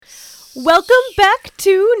Welcome back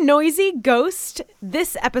to Noisy Ghost.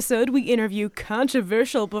 This episode, we interview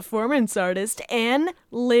controversial performance artist Anne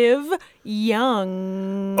Liv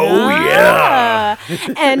Young. Oh, yeah.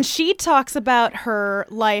 And she talks about her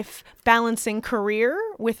life balancing career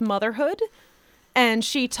with motherhood. And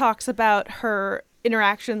she talks about her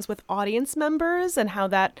interactions with audience members and how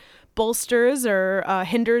that bolsters or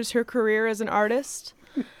hinders her career as an artist.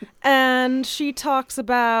 And she talks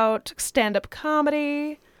about stand-up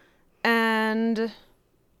comedy. And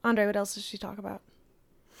Andre, what else does she talk about?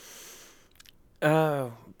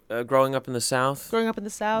 Growing up in the South. Growing up in the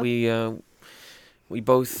South. We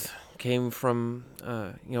both came from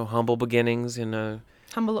humble beginnings and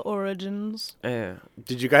humble origins.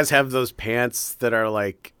 Did you guys have those pants that are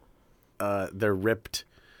like they're ripped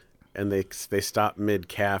and they stop mid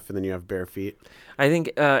calf and then you have bare feet? I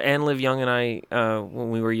think Anne Liv Young and I, when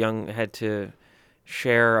we were young, had to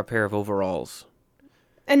share a pair of overalls.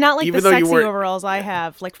 And not like Even the though you sexy weren't- overalls I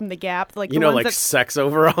have, like from the Gap, like the You know, ones like that, sex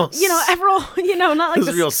overalls. overall, not like those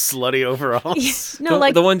the real slutty overalls. no,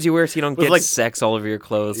 like the ones you wear so you don't With, get like- sex all over your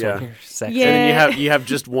clothes. Yeah. When you're sexy. Yeah. And then you have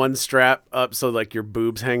just one strap up, so like your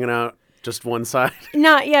boobs hanging out just one side.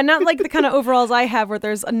 not like the kind of overalls I have where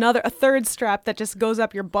there's a third strap that just goes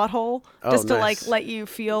up your butthole just to nice. like let you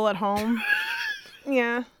feel at home.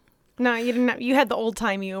 Yeah. No, you didn't. You had the old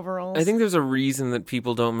timey overalls. I think there's a reason that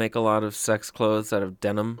people don't make a lot of sex clothes out of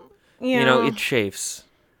denim. Yeah. It chafes.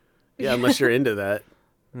 Yeah, unless you're into that.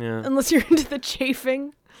 Yeah. Unless you're into the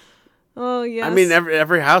chafing. Oh yes. I mean,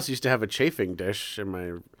 every house used to have a chafing dish. Am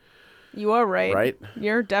I you are right. right?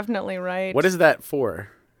 You're definitely right. What is that for?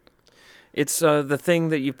 It's the thing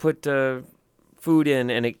that you put food in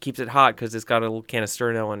and it keeps it hot because it's got a little can of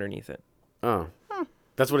Sterno underneath it. Oh,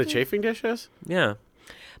 that's what a chafing dish is? Yeah.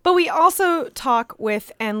 But we also talk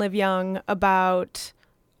with Anne Liv Young about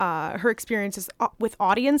her experiences with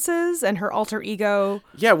audiences and her alter ego.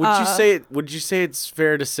 Yeah, would you say it's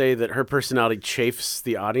fair to say that her personality chafes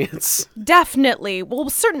the audience? Definitely. Well,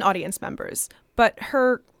 certain audience members. But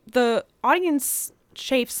the audience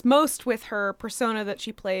chafes most with her persona that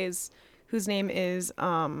she plays, whose name is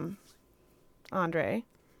Andre.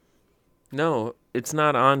 No, it's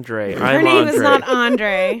not Andre. Her I'm name Andre. is not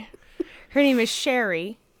Andre. Her name is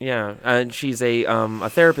Sherry. Yeah, and she's a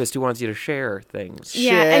therapist who wants you to share things.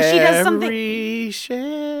 Yeah, and she does something.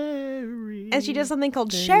 Sherry. And she does something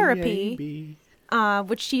called Sherapy,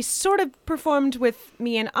 which she sort of performed with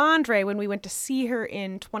me and Andre when we went to see her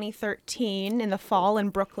in 2013 in the fall in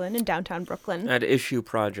downtown Brooklyn. At Issue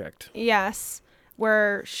Project. Yes,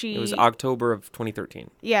 where It was October of 2013.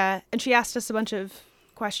 Yeah, and she asked us a bunch of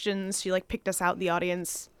questions. She picked us out, the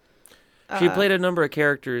audience. She played a number of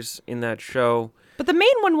characters in that show. But the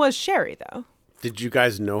main one was Sherry, though. Did you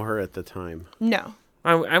guys know her at the time? No.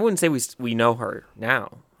 I wouldn't say we know her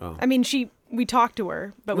now. I mean, we talked to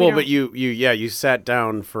her, but we don't. But you sat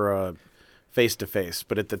down for a face to face,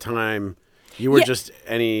 but at the time you were just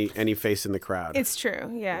any face in the crowd. It's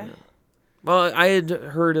true, yeah. Well, I had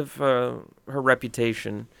heard of her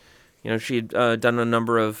reputation. She had done a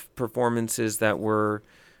number of performances that were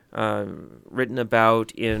written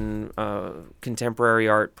about in contemporary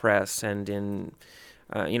art press and in,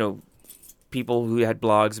 people who had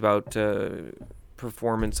blogs about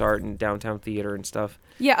performance art and downtown theater and stuff.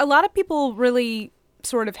 Yeah, a lot of people really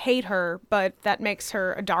sort of hate her, but that makes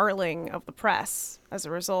her a darling of the press as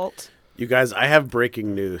a result. You guys, I have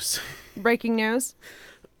breaking news. Breaking news.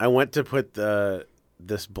 I went to put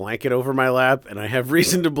this blanket over my lap, and I have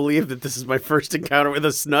reason to believe that this is my first encounter with a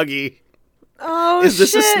Snuggie. Oh, Is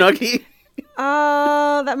this shit. a Snuggie?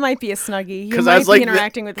 That might be a Snuggie. You Because might I was be like,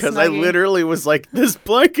 interacting with a Snuggie. because I literally was like, this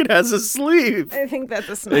blanket has a sleeve. I think that's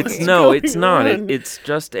a Snuggie. It's not. on? It's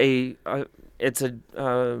just a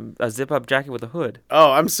zip-up jacket with a hood.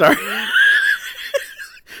 Oh, I'm sorry.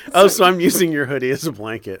 Oh, so I'm using your hoodie as a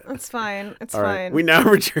blanket. It's fine. It's All fine. right. We now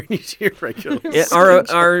return you to your regular.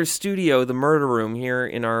 Our studio, the murder room here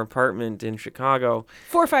in our apartment in Chicago.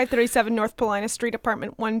 4537 North Paulina Street,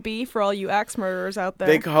 apartment 1B, for all you axe murderers out there.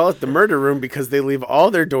 They call it the murder room because they leave all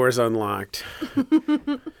their doors unlocked.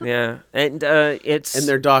 Yeah, and it's And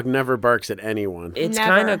their dog never barks at anyone. it's Never.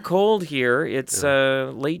 kind of cold here. It's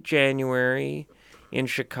late January in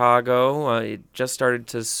Chicago. It just started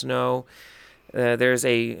to snow. There's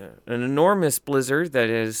an enormous blizzard that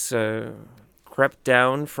has crept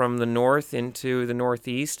down from the north into the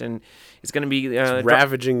northeast, and it's going to be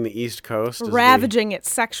Ravaging the East Coast. Ravaging it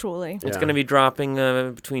sexually. It's going to be dropping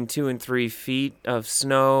between 2 and 3 feet of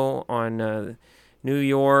snow on New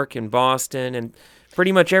York and Boston, and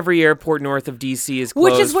pretty much every airport north of D.C. is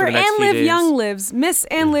closed. Which is where for the next Anne few Liv days. Young lives. Miss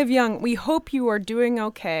Anne Liv Young, we hope you are doing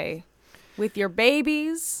okay with your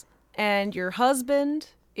babies and your husband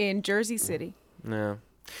in Jersey City. No.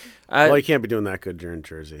 Well, you can't be doing that good. You're in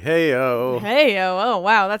Jersey. Hey, oh. Hey, oh,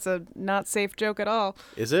 wow, that's a not safe joke at all.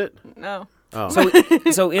 Is it? No, Oh.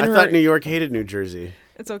 So in I her thought New York hated New Jersey.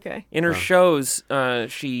 it's okay. in her shows,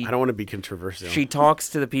 she I don't want to be controversial. she talks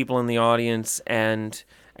to the people in the audience and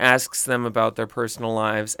asks them about their personal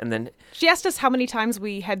lives, and then She asked us how many times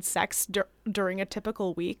we had sex during a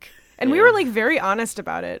typical week, and we were like very honest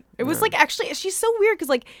about it. It was like actually, she's so weird because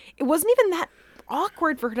like it wasn't even that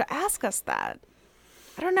awkward for her to ask us that.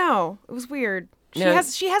 I don't know. It was weird. She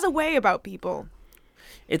has a way about people.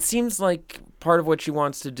 it seems like part of what she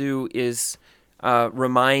wants to do is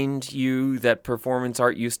remind you that performance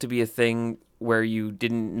art used to be a thing where you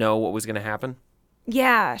didn't know what was going to happen.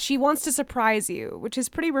 Yeah, she wants to surprise you, which is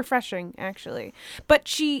pretty refreshing, actually. But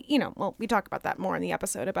she, well, we talk about that more in the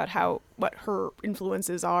episode about what her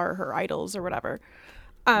influences are, her idols or whatever.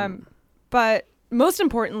 But most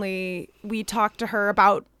importantly, we talk to her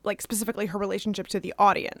about, like, specifically her relationship to the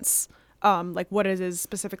audience. Like, what it is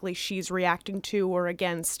specifically she's reacting to or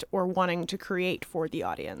against or wanting to create for the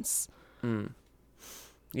audience.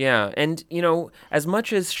 Yeah, and, as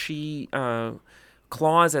much as she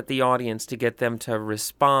claws at the audience to get them to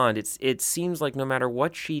respond, it seems like no matter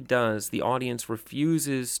what she does, the audience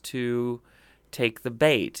refuses to take the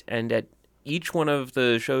bait. And at each one of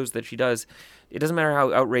the shows that she does, it doesn't matter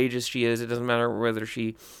how outrageous she is, it doesn't matter whether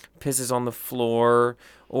she pisses on the floor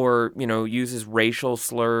or, uses racial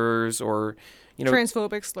slurs or,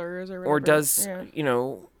 transphobic slurs or whatever. or does,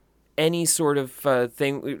 any sort of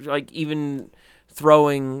thing, like even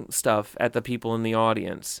throwing stuff at the people in the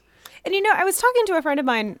audience. And I was talking to a friend of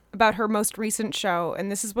mine about her most recent show, and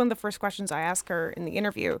this is one of the first questions I asked her in the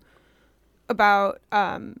interview about,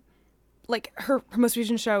 like, her most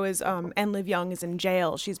recent show is, and Liv Young is in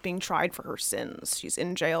jail. She's being tried for her sins. She's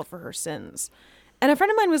in jail for her sins. And a friend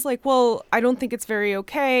of mine was like, well, I don't think it's very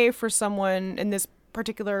okay for someone in this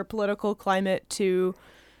particular political climate to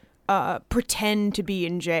pretend to be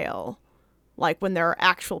in jail, like when there are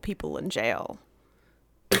actual people in jail.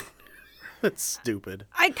 That's stupid.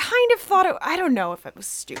 I kind of thought I don't know if it was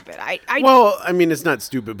stupid. Well, I mean, it's not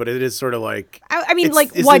stupid, but it is sort of like. I mean, like,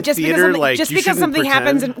 isn't what? theater, Just because something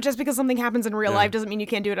happens in real Yeah. life doesn't mean you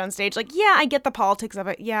can't do it on stage. Like, yeah, I get the politics of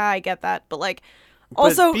it. Yeah, I get that. But like,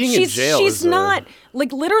 also, being in jail she's is not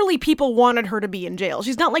like literally. People wanted her to be in jail.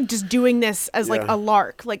 She's not like just doing this as like Yeah. a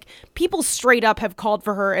lark. Like, people straight up have called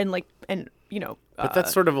for her and. But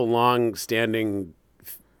that's sort of a long-standing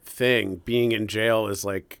thing. Being in jail is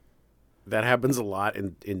like. That happens a lot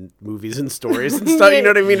in movies and stories and stuff. You know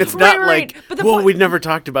what I mean? It's not Right. like, But well, we'd never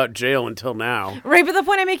talked about jail until now. Right, but the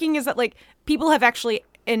point I'm making is that like people have actually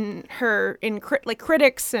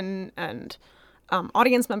critics and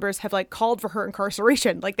audience members have like called for her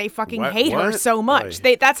incarceration. Like they fucking hate her What? so much.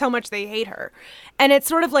 That's how much they hate her. And it's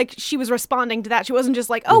sort of like she was responding to that. She wasn't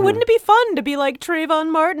just like, oh, wouldn't it be fun to be like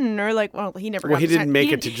Trayvon Martin or like, well, he never. Well, got he the didn't chance- make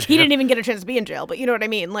he it to didn't- jail. He didn't even get a chance to be in jail. But you know what I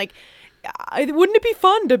mean? Like. Wouldn't it be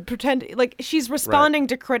fun to pretend like she's responding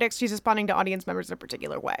to critics? She's responding to audience members in a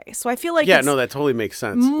particular way. So I feel like Yeah, it's no, that totally makes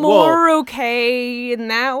sense. more okay in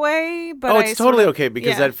that way. But it's totally okay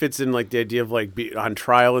because yeah. that fits in like the idea of like be on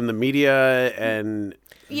trial in the media and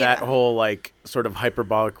Yeah. that whole like sort of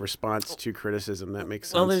hyperbolic response to criticism. That makes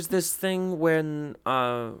sense. Well, there's this thing when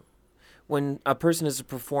a person is a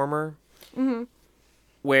performer,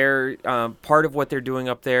 where part of what they're doing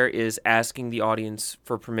up there is asking the audience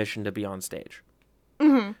for permission to be on stage,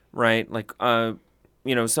 right? Like,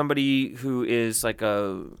 somebody who is like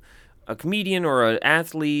a comedian or an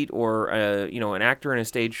athlete or an actor in a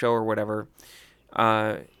stage show or whatever,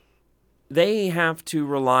 they have to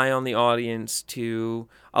rely on the audience to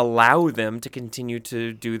allow them to continue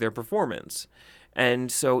to do their performance.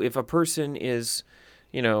 And so if a person is,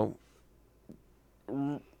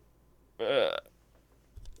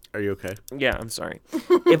 Are you okay? yeah, I'm sorry.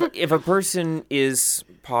 if a person is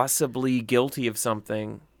possibly guilty of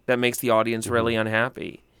something that makes the audience really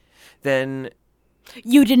unhappy, then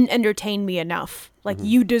you didn't entertain me enough. Like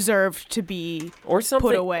you deserve to be or something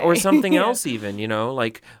put away. or something Yeah. else even,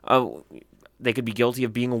 like they could be guilty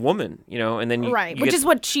of being a woman, and then Right, you which get, is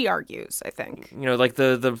what she argues, I think. like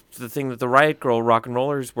the thing that the Riot Girl rock and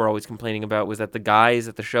rollers were always complaining about was that the guys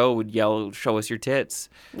at the show would yell, "Show us your tits,"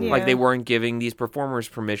 like Yeah. they weren't giving these performers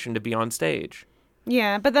permission to be on stage.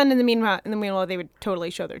 Yeah, but then in the meanwhile, they would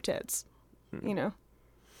totally show their tits.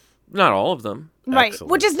 Not all of them. Right,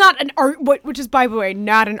 Excellent. which is not which is by the way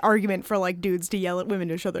not an argument for like dudes to yell at women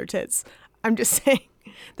to show their tits. I'm just saying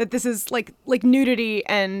that this is like nudity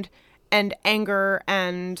and anger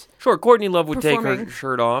and Sure, Courtney Love would take Performing. her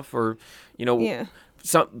shirt off, or Yeah.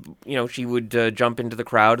 she would jump into the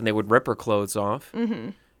crowd and they would rip her clothes off. Mm-hmm.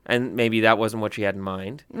 And maybe that wasn't what she had in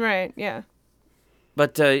mind. Right, yeah.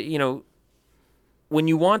 But, when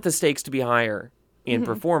you want the stakes to be higher in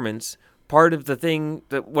performance, part of the thing,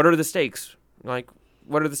 what are the stakes? Like,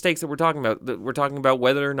 what are the stakes that we're talking about? We're talking about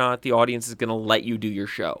whether or not the audience is going to let you do your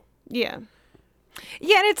show. Yeah.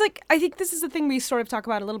 Yeah, and it's like, I think this is the thing we sort of talk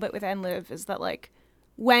about a little bit with Enliv, is that, like,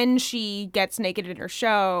 when she gets naked in her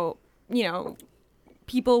show,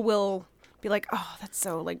 people will be like, oh, that's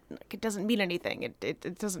so, like it doesn't mean anything.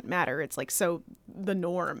 It doesn't matter. It's, like, so the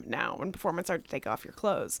norm now in performance art to take off your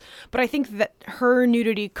clothes. But I think that her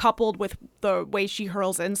nudity, coupled with the way she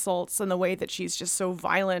hurls insults and the way that she's just so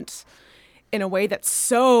violent in a way that's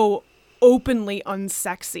so openly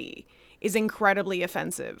unsexy, is incredibly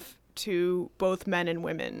offensive to both men and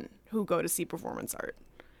women who go to see performance art.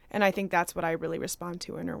 And I think that's what I really respond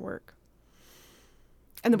to in her work.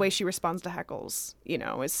 And the way she responds to heckles,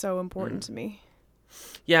 is so important to me.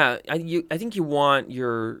 Yeah, I think you want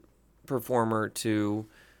your performer to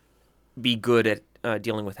be good at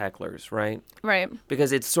dealing with hecklers, right? Right.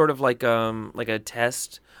 Because it's sort of like a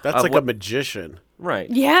test. That's like a magician. Right.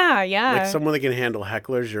 Yeah, yeah. Like someone that can handle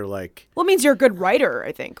hecklers, you're like... Well, it means you're a good writer,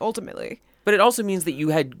 I think, ultimately. But it also means that you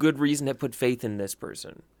had good reason to put faith in this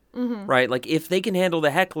person. Mm-hmm. Right? Like, if they can handle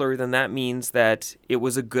the heckler, then that means that it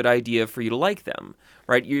was a good idea for you to like them.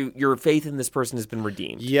 Right? Your faith in this person has been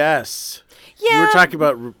redeemed. Yes. Yeah. You were talking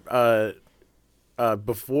about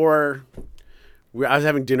before... I was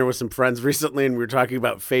having dinner with some friends recently, and we were talking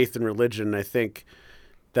about faith and religion. I think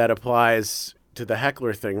that applies to the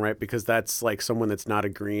heckler thing, right? Because that's like someone that's not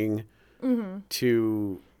agreeing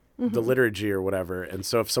to the liturgy or whatever. And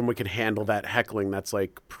so if someone can handle that heckling, that's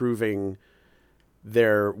like proving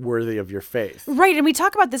they're worthy of your faith. Right, and we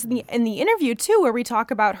talk about this in the interview too, where we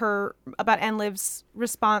talk about Enliv's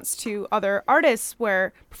response to other artists,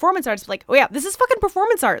 where performance artists are like, oh yeah, this is fucking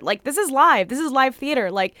performance art. Like, this is live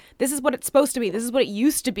theater. Like, this is what it's supposed to be. This is what it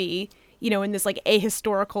used to be, in this like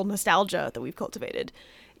ahistorical nostalgia that we've cultivated.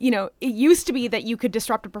 It used to be that you could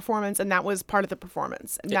disrupt a performance and that was part of the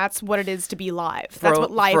performance. And that's what it is to be live. That's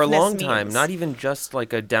what liveness means. For a long time, not even just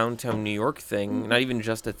like a downtown New York thing, not even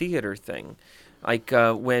just a theater thing. Like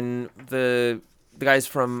when the guys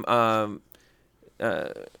from what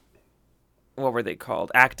were they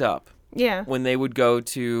called? Act Up. Yeah. When they would go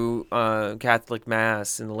to Catholic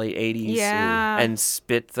Mass in the late 80s and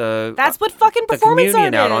spit that's what fucking performance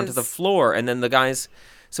communion art out is. onto the floor, and then the guys.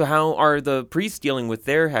 So how are the priests dealing with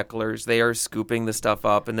their hecklers? They are scooping the stuff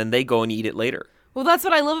up, and then they go and eat it later. Well, that's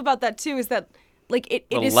what I love about that too, is that like it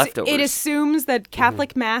assumes that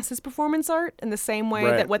Catholic Mass is performance art in the same way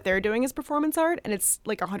that what they're doing is performance art, and it's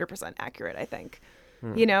like 100% accurate, I think.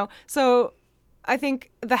 So I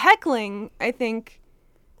think the heckling,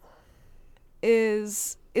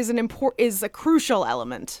 is a crucial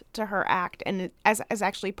element to her act, and as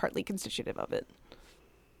actually partly constitutive of it.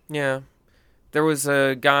 Yeah. There was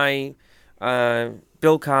a guy,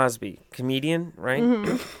 Bill Cosby, comedian, right?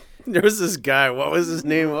 Mm-hmm. There was this guy. What was his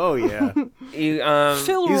name? Oh yeah,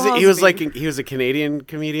 Phil he was a Canadian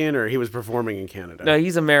comedian, or he was performing in Canada. No,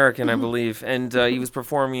 he's American, I believe, and he was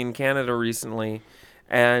performing in Canada recently.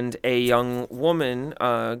 And a young woman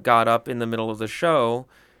got up in the middle of the show,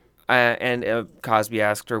 and Cosby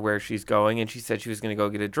asked her where she's going, and she said she was going to go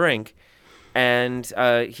get a drink. And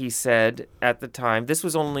he said at the time, this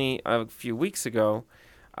was only a few weeks ago,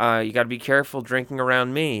 you got to be careful drinking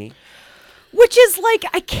around me. Which is like,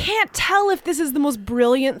 I can't tell if this is the most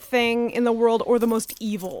brilliant thing in the world or the most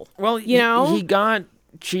evil. Well, he got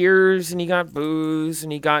cheers and he got boos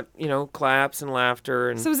and he got, claps and laughter.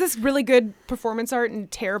 And so is this really good performance art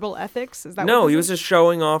and terrible ethics? Is that no, what he was just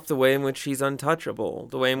showing off the way in which he's untouchable.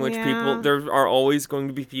 The way in which there are always going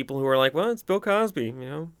to be people who are like, well, it's Bill Cosby,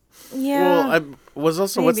 Yeah. Well,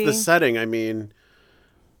 what's the setting? I mean,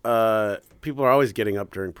 people are always getting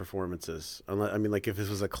up during performances. Like if this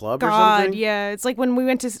was a club or something. Yeah. It's like when we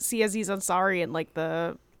went to see Aziz Ansari in like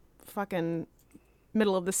the fucking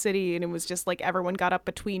middle of the city, and it was just like everyone got up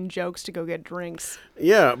between jokes to go get drinks.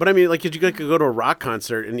 Yeah, but I mean, like, you could go to a rock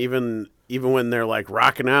concert, and even when they're like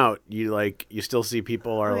rocking out, you still see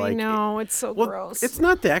people are like. No, it's so gross. It's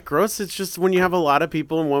not that gross. It's just when you have a lot of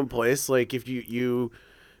people in one place, like if you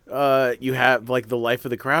have like the life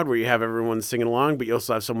of the crowd where you have everyone singing along, but you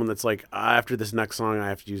also have someone that's like, after this next song, I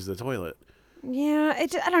have to use the toilet. Yeah,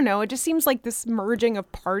 I don't know. It just seems like this merging of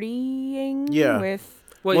partying with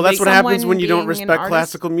Well, that's what happens when you don't being an respect artist.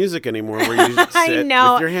 classical music anymore, where you sit I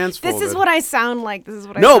know. with your hands folded. This is what I sound like. This is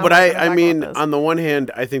what I No, sound but like when I talk mean, about this. on the one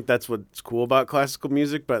hand, I think that's what's cool about classical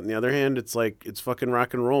music, but on the other hand, it's like, it's fucking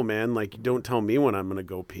rock and roll, man. Like, you don't tell me when I'm going to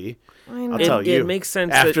go pee. I know. I'll tell you. It makes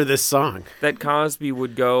sense after this song. that Cosby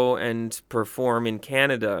would go and perform in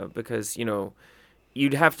Canada because,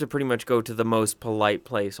 you'd have to pretty much go to the most polite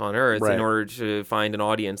place on earth Right. in order to find an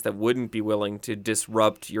audience that wouldn't be willing to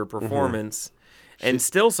disrupt your performance. And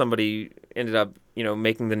still somebody ended up,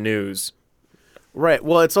 making the news. Right.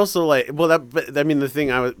 Well, it's also like, but I mean, the thing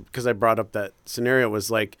because I brought up that scenario was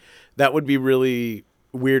like, that would be really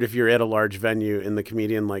weird if you're at a large venue and the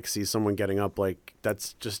comedian like sees someone getting up. Like,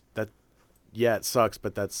 that's just that. Yeah, it sucks,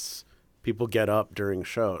 but that's people get up during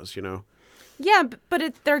shows, Yeah,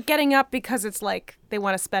 but they're getting up because it's like they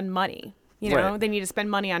want to spend money. Right. They need to spend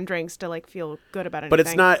money on drinks to like feel good about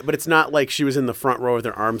anything. But it's not like she was in the front row with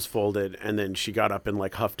her arms folded and then she got up and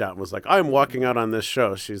like huffed out and was like, I'm walking out on this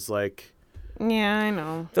show. She's like, Yeah, I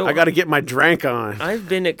know. Though I got to get my drink on. I've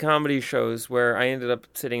been at comedy shows where I ended up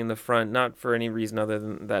sitting in the front, not for any reason other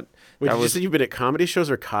than that. Wait, that did you was say you've been at comedy shows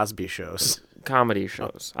or Cosby shows? comedy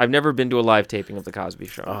shows. I've never been to a live taping of the Cosby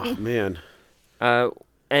Show. Oh, man.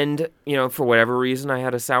 And, for whatever reason, I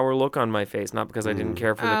had a sour look on my face. Not because I didn't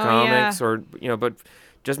care for the Oh, comics yeah. or, but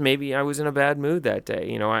just maybe I was in a bad mood that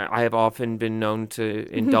day. I have often been known to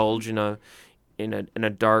indulge in a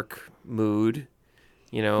dark mood,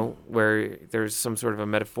 where there's some sort of a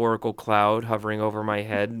metaphorical cloud hovering over my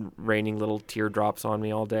head, raining little teardrops on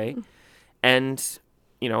me all day. And,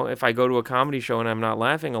 if I go to a comedy show and I'm not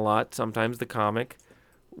laughing a lot, sometimes the comic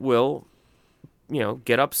will,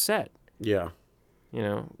 get upset. Yeah.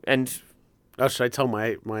 And Should I tell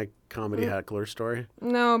my comedy heckler story?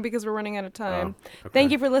 No, because we're running out of time. Oh, okay.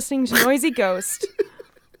 Thank you for listening to Noisy Ghost.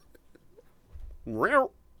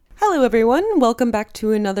 Meow. Hello, everyone. Welcome back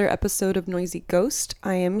to another episode of Noisy Ghost.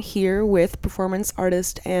 I am here with performance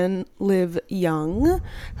artist Anne Liv Young.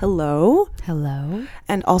 Hello. Hello.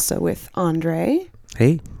 And also with Andre.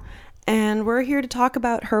 hey, And we're here to talk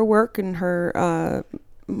about her work, and her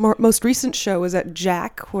most recent show was at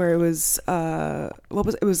Jack, where it was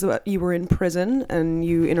you were in prison and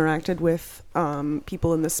you interacted with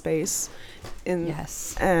people in the space.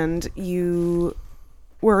 Yes. And you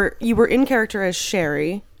were in character as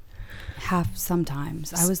Sherry.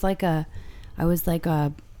 Sometimes. I was like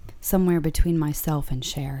a somewhere between myself and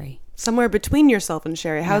Sherry. Somewhere between yourself and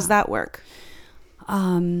Sherry. How's that work?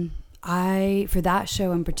 For that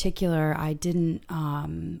show in particular, I didn't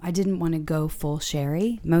want to go full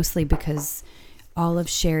Sherry, mostly because all of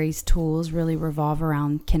Sherry's tools really revolve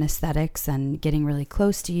around kinesthetics and getting really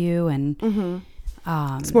close to you, and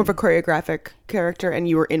It's more of a choreographic character, and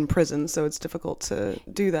you were in prison, so it's difficult to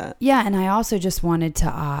do that. yeah, and I also just wanted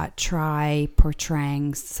to try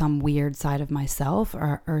portraying some weird side of myself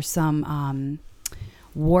or some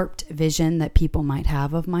warped vision that people might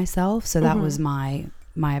have of myself. So that was my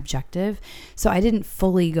objective. So I didn't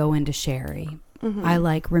fully go into Sherry.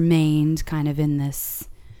 I remained kind of in this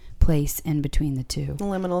place in between the two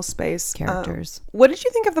Liminal space. characters. What did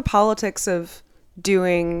you think of the politics of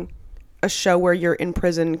doing a show where you're in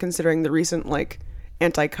prison, considering the recent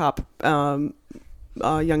anti-cop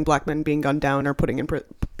young black men being gunned down or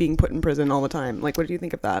being put in prison all the time? What did you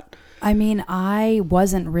think of that? I mean, I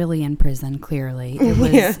wasn't really in prison. Clearly, it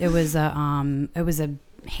was Yeah. it was a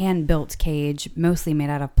hand-built cage, mostly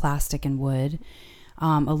made out of plastic and wood,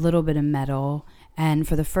 a little bit of metal. And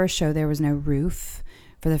for the first show, there was no roof.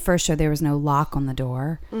 For the first show, there was no lock on the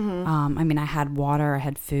door. I mean, I had water, I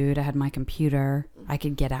had food, I had my computer. I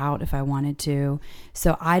could get out if I wanted to.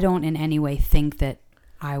 So I don't in any way think that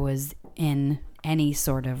I was in any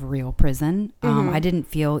sort of real prison. I didn't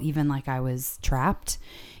feel even like I was trapped,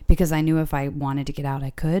 because I knew if I wanted to get out,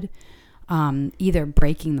 I could. Either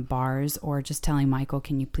breaking the bars or just telling Michael,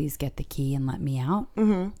 can you please get the key and let me out?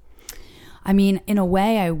 I mean, in a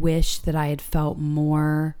way, I wish that I had felt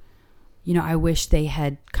more, I wish they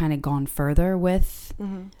had kind of gone further with.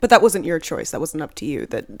 But that wasn't your choice. That wasn't up to you.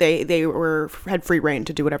 That they had free reign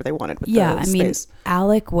to do whatever they wanted with the space.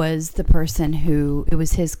 Alec was the person it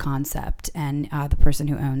was his concept, and the person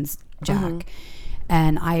who owns Jack.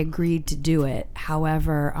 And I agreed to do it.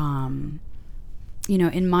 However,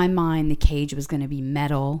 in my mind, the cage was going to be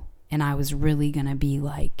metal, and I was really going to be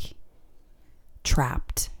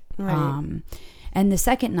trapped. Right. And the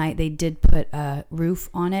second night they did put a roof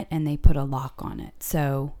on it and they put a lock on it.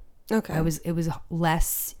 So Okay. it was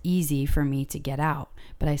less easy for me to get out,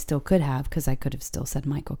 but I still could have, because I could have still said,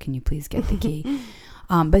 Michael, can you please get the key?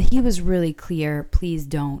 But he was really clear. Please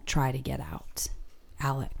don't try to get out,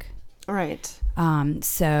 Alec. Right.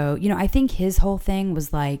 So, I think his whole thing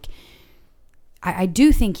was like, I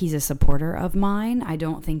do think he's a supporter of mine. I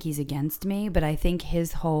don't think he's against me, but I think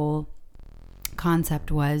his whole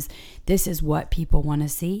concept was, this is what people want to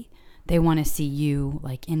see. They want to see you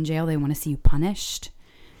like in jail. They want to see you punished.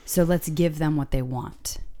 So let's give them what they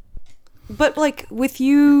want. But like with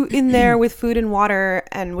you in there with food and water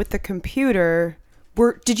and with the computer,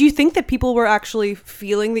 did you think that people were actually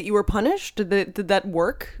feeling that you were punished? Did that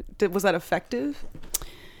work? Was that effective?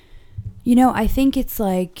 I think it's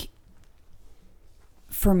like,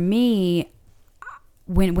 for me,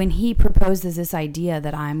 when he proposes this idea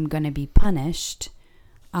that I'm going to be punished,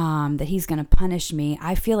 that he's going to punish me,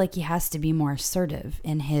 I feel like he has to be more assertive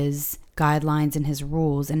in his guidelines and his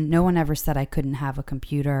rules. And no one ever said I couldn't have a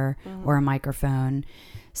computer or a microphone.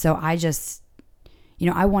 So I just,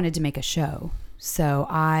 I wanted to make a show. So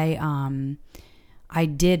I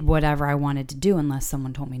did whatever I wanted to do unless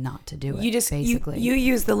someone told me not to do it. You just basically you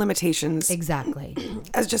use the limitations exactly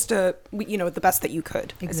as just the best that you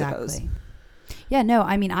could. Exactly. I suppose. Yeah, no,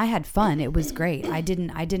 I mean, I had fun. It was great. I didn't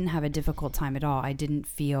have a difficult time at all. I didn't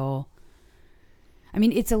feel, I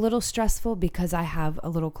mean, it's a little stressful because I have a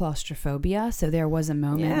little claustrophobia. So there was a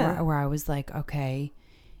moment where I was like, okay,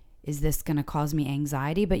 is this going to cause me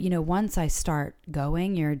anxiety? But, once I start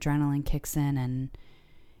going, your adrenaline kicks in and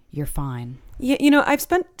you're fine. Yeah, I've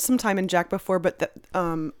spent some time in Jack before, but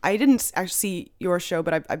I didn't actually see your show,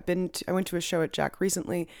 but I went to a show at Jack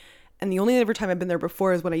recently, and the only other time I've been there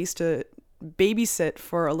before is when I used to babysit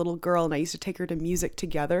for a little girl, and I used to take her to music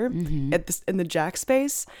together in the Jack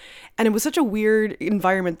space, and it was such a weird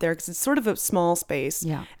environment there because it's sort of a small space,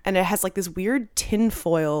 and it has like this weird tin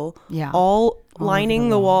foil all lining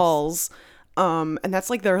the walls, and that's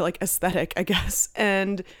like their like aesthetic, I guess,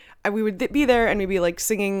 and we would be there and we'd be like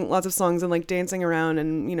singing lots of songs and like dancing around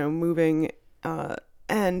and moving,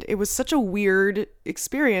 and it was such a weird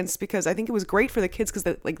experience because I think it was great for the kids because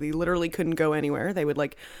they literally couldn't go anywhere. They would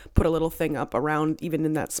like put a little thing up around even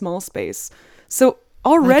in that small space. So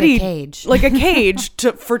already like a cage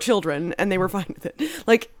for children, and they were fine with it.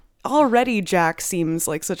 Like already Jack seems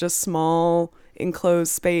like such a small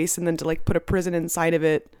enclosed space, and then to like put a prison inside of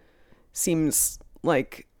it seems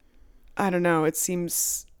like, I don't know, it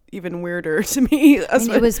seems even weirder to me.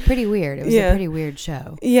 It was pretty weird. It was a pretty weird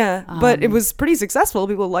show. Yeah, but it was pretty successful.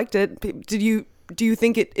 People liked it. Do you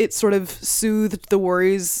think it sort of soothed the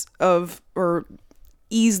worries of, or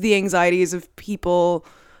eased the anxieties of people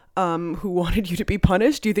who wanted you to be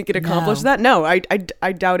punished? Do you think it accomplished that? No, I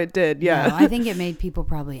doubt it did. Yeah. No, I think it made people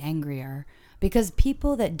probably angrier because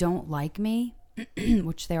people that don't like me,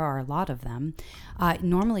 which there are a lot of them,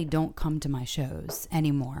 normally don't come to my shows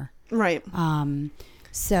anymore. Right.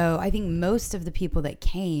 So I think most of the people that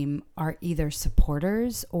came are either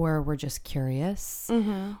supporters or were just curious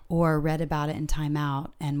or read about it in Time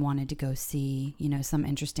Out and wanted to go see, some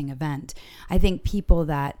interesting event. I think people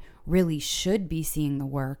that really should be seeing the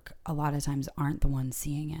work a lot of times aren't the ones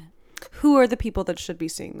seeing it. Who are the people that should be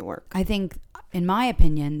seeing the work? I think, in my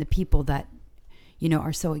opinion, the people that,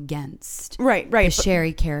 are so against the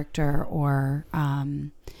Sherry character, or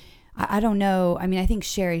I don't know. I mean, I think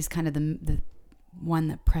Sherry's kind of the one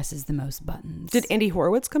that presses the most buttons. Did Andy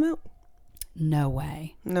Horowitz come out? No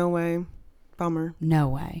way. No way. Bummer. No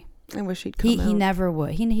way. I wish he'd come out. He never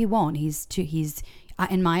would. He won't. He's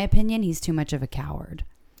in my opinion, he's too much of a coward.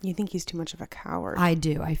 You think he's too much of a coward? I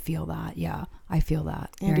do. I feel that. Yeah, I feel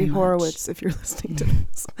that. Andy Horowitz, if you're listening to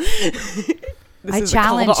this. I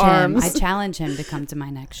challenge him. I challenge him to come to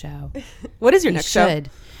my next show. What is your next show?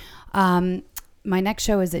 My next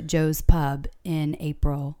show is at Joe's Pub in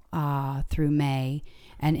April through May,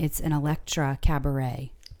 and it's an Elektra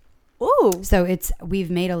cabaret. Ooh! So we've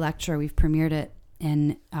made Elektra. We've premiered it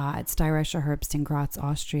at Steirischer Herbst in Graz,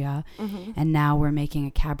 Austria, and now we're making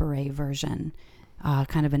a cabaret version,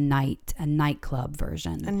 kind of a nightclub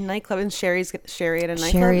version. A nightclub, and Sherry at a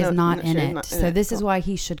nightclub. Sherry is not in it, so this is why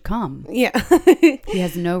he should come. Yeah, he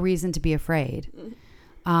has no reason to be afraid.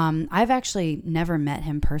 I've actually never met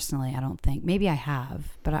him personally. I don't think. Maybe I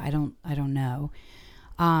have, but I don't know.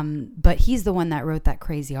 But he's the one that wrote that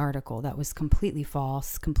crazy article that was completely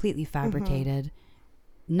false, completely fabricated.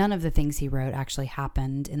 None of the things he wrote actually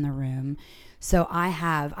happened in the room. So I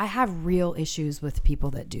have real issues with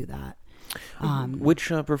people that do that. Which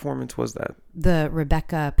performance was that? The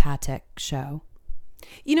Rebecca Patek show.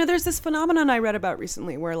 There's this phenomenon I read about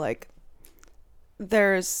recently where like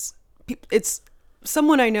it's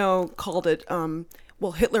someone I know called it,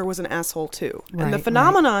 Hitler was an asshole too. Right, and the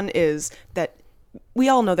phenomenon is that we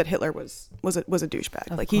all know that Hitler was a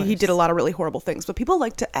douchebag. Like he did a lot of really horrible things, but people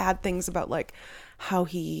like to add things about like how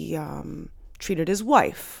he treated his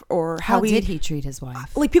wife, or How how did he treat his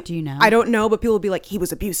wife? like people, Do you know? I don't know, but people will be like, he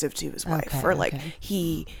was abusive to his wife, Okay, or like okay.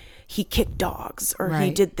 he kicked dogs, or he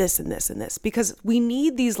Right. did this and this and this, because we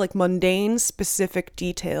need these like mundane specific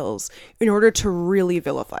details in order to really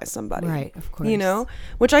vilify somebody. Right, of course. You know,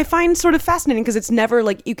 which I find sort of fascinating, because it's never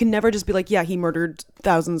like, you can never just be like, yeah, he murdered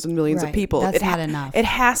thousands and millions of Right. people. That's not enough. It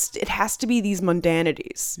has to be these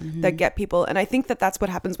mundanities that get people. And I think that that's what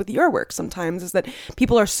happens with your work sometimes, is that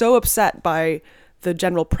people are so upset by the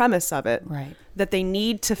general premise of it, Right. that they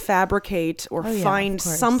need to fabricate or Oh, yeah, find of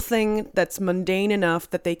course. something that's mundane enough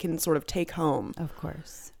that they can sort of take home. Of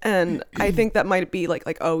course. And I think that might be like,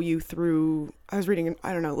 oh, you threw, I was reading,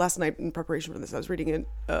 I don't know, last night in preparation for this, I was reading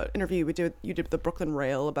an interview you did with the Brooklyn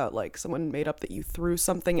Rail about like someone made up that you threw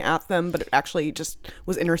something at them, but it actually just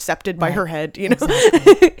was intercepted by Right. her head, you know?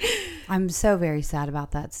 Exactly. I'm so very sad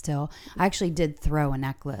about that still. I actually did throw a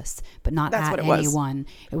necklace, but not That's at what it was. anyone.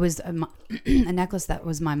 It was a necklace that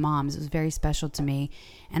was my mom's. It was very special to me.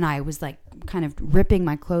 And I was like kind of ripping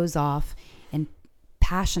my clothes off and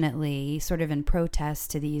passionately, sort of in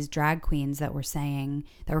protest to these drag queens that were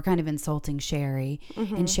kind of insulting Sherry.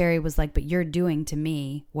 And Sherry was like, but you're doing to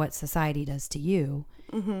me what society does to you,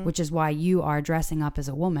 which is why you are dressing up as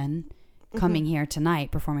a woman, coming here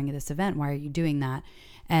tonight, performing at this event. Why are you doing that?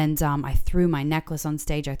 And I threw my necklace on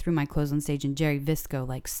stage. I threw my clothes on stage, and Jerry Visco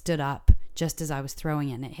like stood up just as I was throwing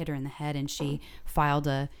it, and it hit her in the head, and she filed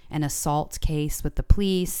an assault case with the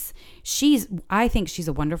police. I think she's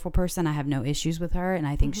a wonderful person. I have no issues with her, and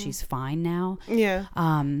I think she's fine now. Yeah.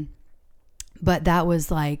 But that was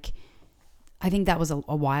like, I think that was a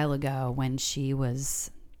while ago when she was,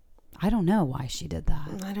 I don't know why she did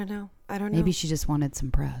that. I don't know. Maybe she just wanted some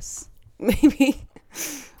press. Maybe.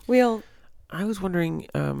 I was wondering,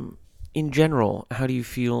 in general, how do you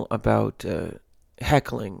feel about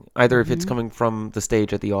heckling, either if it's coming from the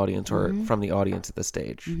stage at the audience or from the audience at the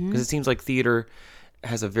stage? Because it seems like theater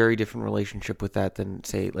has a very different relationship with that than,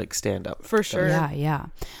 say, like stand-up. For sure. Yeah.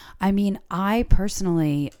 I mean, I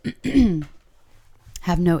personally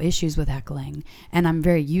have no issues with heckling, and I'm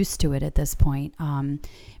very used to it at this point,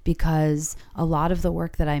 because a lot of the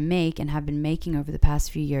work that I make and have been making over the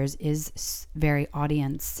past few years is very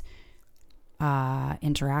audience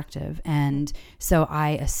interactive, and so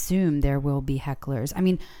I assume there will be hecklers. I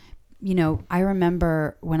mean, you know, I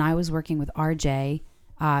remember when I was working with RJ,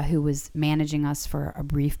 who was managing us for a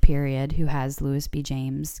brief period, who has Louis B.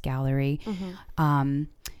 James Gallery.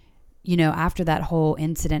 You know, after that whole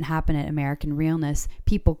incident happened at American Realness,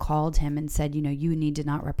 people called him and said, you know, you need to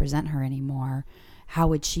not represent her anymore. How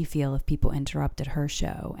would she feel if people interrupted her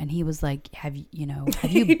show? And he was like, have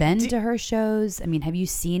you been to her shows? I mean, have you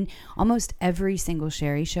seen almost every single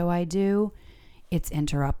Sherry show I do? It's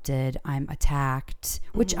interrupted. I'm attacked,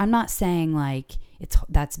 which I'm not saying like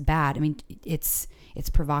that's bad. I mean, it's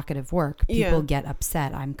provocative work. People get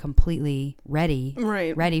upset. I'm completely ready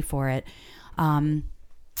for it.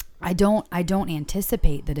 I don't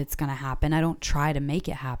anticipate that it's going to happen. I don't try to make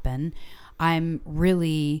it happen. I'm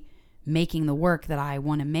really making the work that I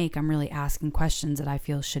want to make. I'm really asking questions that I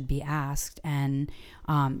feel should be asked. And,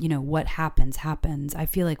 you know, what happens. I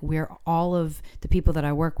feel like all of the people that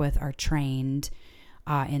I work with are trained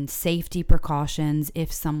in safety precautions.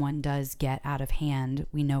 If someone does get out of hand,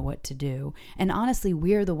 we know what to do. And honestly,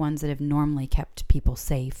 we're the ones that have normally kept people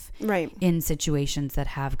safe in situations that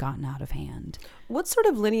have gotten out of hand. What sort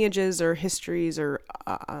of lineages or histories or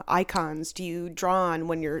icons do you draw on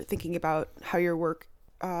when you're thinking about how your work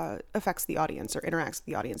affects the audience or interacts with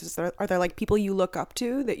the audience? Are there like people you look up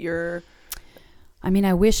to that you're... I mean,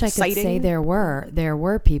 I wish I could citing? say there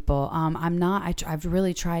were people. I've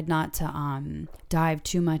really tried not to dive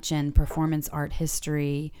too much in performance art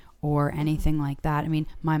history or anything like that. I mean,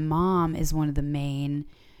 my mom is one of the main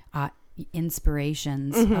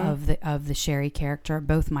inspirations of the Sherry character,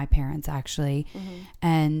 both my parents actually.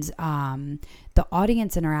 And the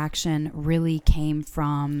audience interaction really came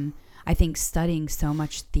from, I think, studying so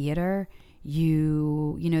much theater.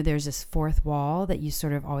 You know, there's this fourth wall that you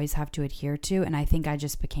sort of always have to adhere to, and I think I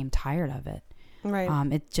just became tired of it.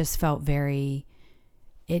 It just felt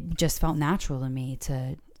natural to me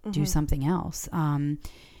to do something else.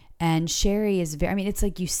 And Sherry is it's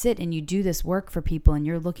like you sit and you do this work for people and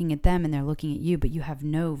you're looking at them and they're looking at you, but you have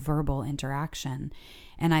no verbal interaction.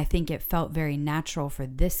 And I think it felt very natural for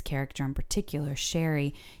this character in particular,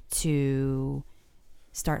 Sherry, to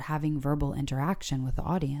start having verbal interaction with the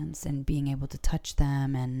audience and being able to touch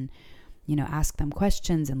them and, you know, ask them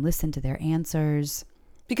questions and listen to their answers.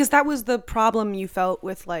 Because that was the problem you felt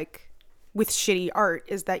with shitty art,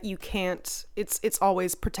 is that you can't, it's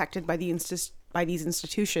always protected by the these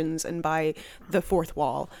institutions and by the fourth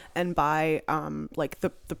wall and by like the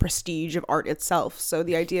prestige of art itself. So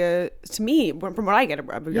the idea to me, from what I get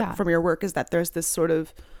from your work, is that there's this sort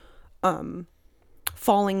of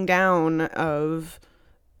falling down of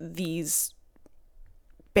these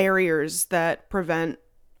barriers that prevent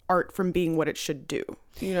art from being what it should do.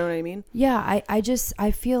 You know what I mean? Yeah,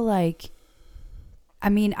 I feel like, I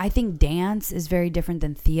mean, I think dance is very different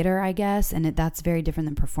than theater, I guess, and that's very different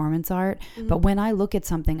than performance art. Mm-hmm. But when I look at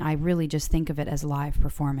something, I really just think of it as live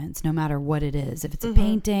performance, no matter what it is. If it's a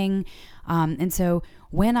painting, and so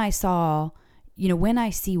when I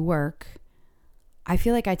see work, I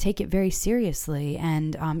feel like I take it very seriously.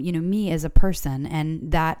 And, me as a person,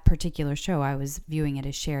 and that particular show, I was viewing it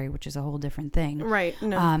as Sherry, which is a whole different thing. Right.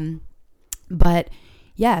 No. But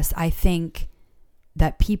yes, I think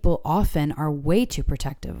that people often are way too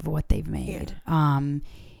protective of what they've made. Yeah.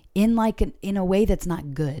 In a way that's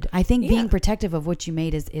not good. I think being protective of what you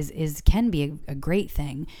made is can be a great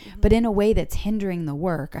thing, but in a way that's hindering the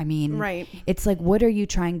work. I mean, right. It's like, what are you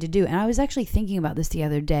trying to do? And I was actually thinking about this the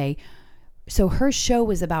other day. So her show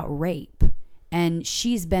was about rape, and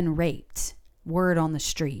she's been raped. Word on the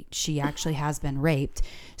street, she actually has been raped.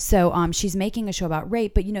 So she's making a show about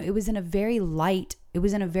rape, but it was in a very light, it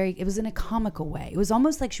was in a comical way. It was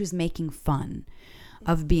almost like she was making fun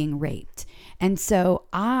of being raped. And so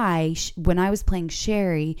when I was playing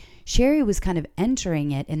Sherry was kind of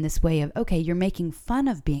entering it in this way of, okay, you're making fun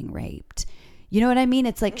of being raped. You know what I mean?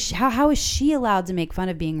 It's like, how is she allowed to make fun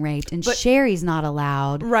of being raped, and Sherry's not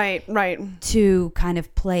allowed right to kind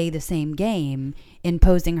of play the same game in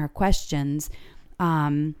posing her questions?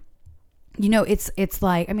 It's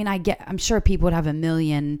like, I mean, I'm sure people would have a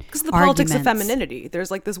million because the politics of femininity.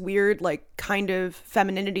 There's like this weird, like, kind of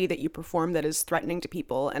femininity that you perform that is threatening to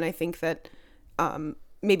people, and I think that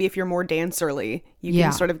maybe if you're more dancerly, you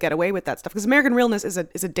can sort of get away with that stuff. Because American Realness is a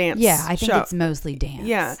dance. Yeah, I think show. It's mostly dance.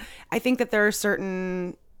 Yeah, I think that there are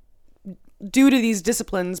certain, due to these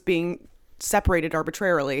disciplines being separated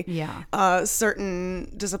arbitrarily. Yeah.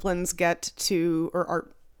 Certain disciplines get to,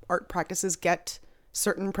 or art practices get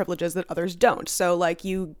certain privileges that others don't. So like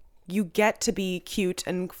you get to be cute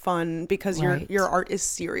and fun because your art is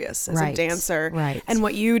serious as a dancer. Right. And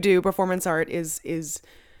what you do, performance art, is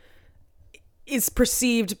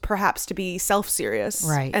perceived perhaps to be self-serious,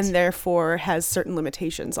 right, and therefore has certain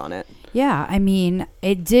limitations on it. Yeah, I mean,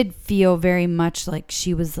 it did feel very much like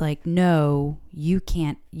she was like, no, you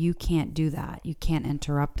can't do that. You can't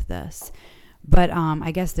interrupt this. But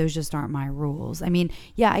I guess those just aren't my rules. I mean,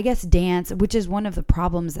 yeah, I guess dance, which is one of the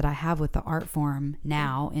problems that I have with the art form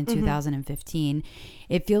now in 2015,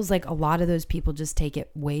 it feels like a lot of those people just take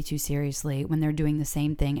it way too seriously when they're doing the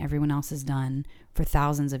same thing everyone else has done for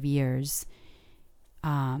thousands of years.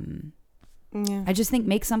 I just think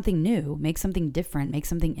make something new, make something different, make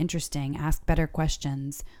something interesting, ask better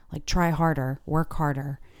questions, like try harder, work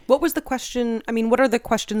harder. What was the question? I mean, what are the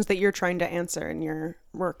questions that you're trying to answer in your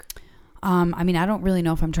work? I mean, I don't really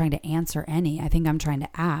know if I'm trying to answer any. I think I'm trying to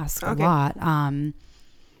ask a lot. I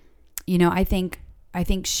think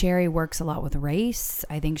Sherry works a lot with race.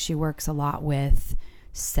 I think she works a lot with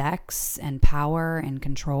sex and power and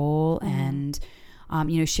control and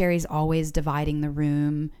Sherry's always dividing the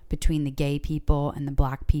room between the gay people and the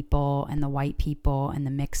black people and the white people and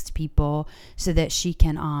the mixed people so that she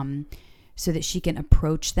can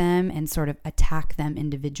approach them and sort of attack them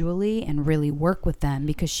individually and really work with them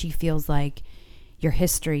because she feels like your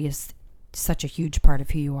history is such a huge part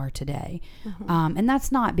of who you are today. Mm-hmm. And that's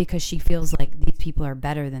not because she feels like these people are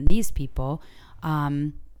better than these people.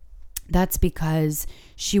 That's because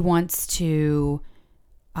she wants to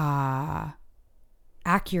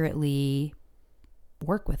accurately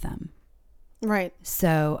work with them. Right.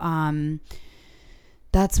 So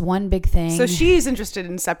that's one big thing. So she's interested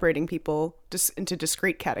in separating people just into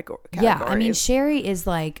discrete categories. Yeah, I mean, Sherry is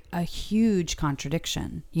like a huge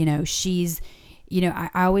contradiction. She's, I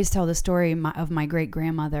always tell the story of my great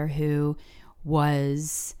grandmother who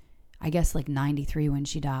was, I guess, like 93 when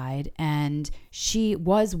she died. And she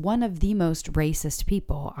was one of the most racist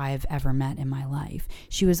people I've ever met in my life.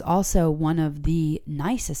 She was also one of the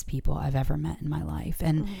nicest people I've ever met in my life.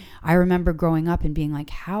 And I remember growing up and being like,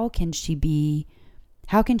 how can she be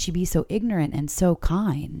so ignorant and so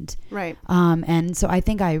kind? Right. And so I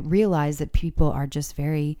think I realized that people are just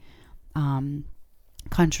very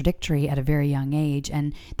contradictory at a very young age.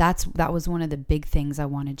 And that was one of the big things I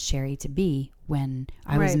wanted Sherry to be when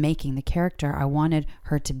I was making the character. I wanted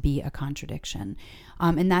her to be a contradiction.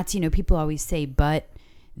 And that's, people always say, but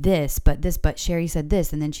Sherry said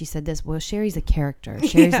this, and then she said this. Well, Sherry's a character.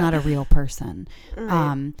 Sherry's not a real person.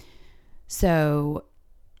 Right. So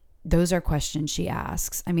those are questions she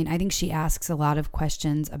asks. I mean, I think she asks a lot of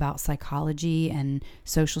questions about psychology and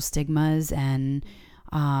social stigmas and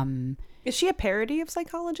Is she a parody of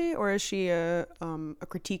psychology, or is she a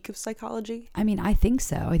critique of psychology? I mean, I think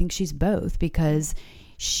so. I think she's both, because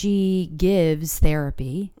she gives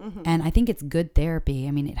therapy, and I think it's good therapy.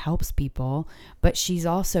 I mean, it helps people, but she's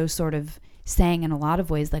also sort of saying in a lot of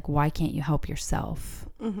ways, like, why can't you help yourself?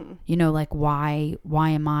 You know, like, why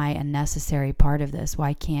am I a necessary part of this?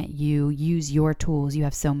 Why can't you use your tools? You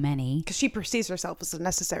have so many. Because she perceives herself as a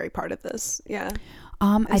necessary part of this. Yeah.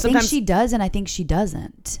 I think she does, and I think she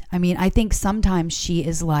doesn't. I mean, I think sometimes she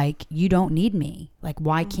is like, you don't need me. Like,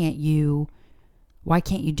 why can't you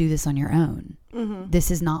do this on your own?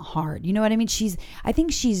 This is not hard. You know what I mean? I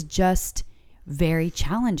think she's just very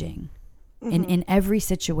challenging in every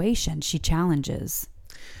situation. She challenges.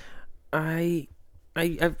 I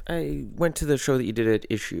went to the show that you did at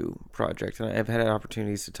Issue Project, and I've had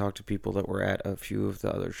opportunities to talk to people that were at a few of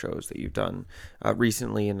the other shows that you've done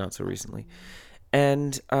recently and not so recently.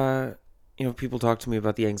 And, people talk to me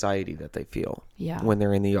about the anxiety that they feel when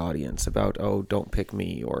they're in the audience about, oh, don't pick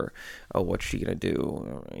me, or, oh, what's she going to do?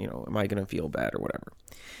 Or, am I going to feel bad or whatever?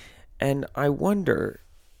 And I wonder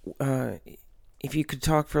if you could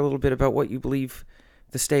talk for a little bit about what you believe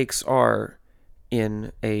the stakes are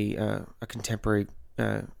in a contemporary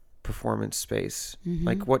performance space.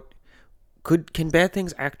 Like, can bad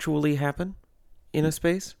things actually happen in a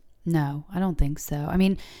space? No, I don't think so. I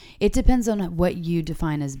mean, it depends on what you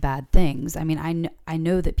define as bad things. I mean, I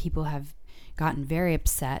know that people have gotten very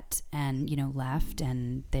upset and, left,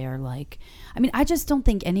 and they're like, I mean, I just don't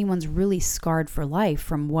think anyone's really scarred for life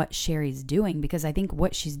from what Sherry's doing, because I think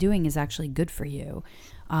what she's doing is actually good for you.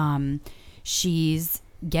 She's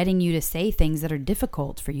getting you to say things that are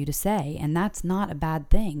difficult for you to say, and that's not a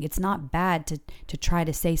bad thing. It's not bad to try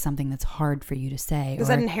to say something that's hard for you to say. Is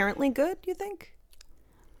that inherently good, you think?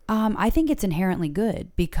 I think it's inherently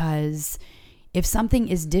good, because if something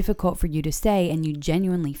is difficult for you to say and you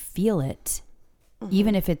genuinely feel it,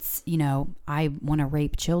 even if it's, I want to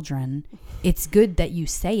rape children, it's good that you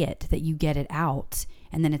say it, that you get it out,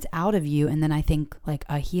 and then it's out of you. And then I think like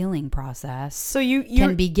a healing process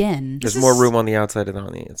can begin. There's more room on the outside than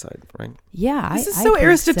on the inside, right? Yeah. This is so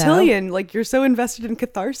Aristotelian. So. Like, you're so invested in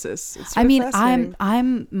catharsis. It's I mean,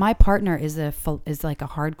 my partner is like a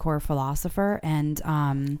hardcore philosopher,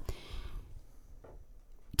 and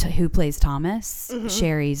who plays Thomas,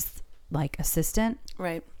 Sherry's like assistant.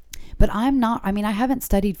 Right. But I'm not, I mean, I haven't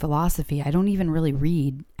studied philosophy. I don't even really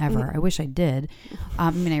read ever. I wish I did.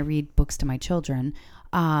 I mean, I read books to my children,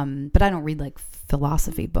 but I don't read like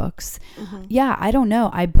philosophy books. Yeah, I don't know.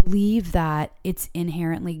 I believe that it's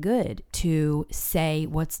inherently good to say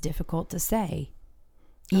what's difficult to say,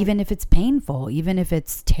 even if it's painful, even if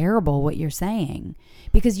it's terrible what you're saying,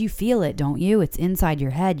 because you feel it, don't you? It's inside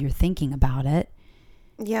your head. You're thinking about it.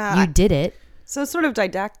 Yeah. You did it. So it's sort of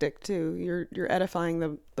didactic too. You're edifying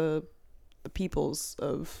the peoples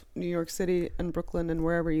of New York City and Brooklyn and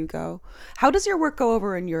wherever you go. How does your work go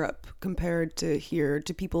over in Europe compared to here?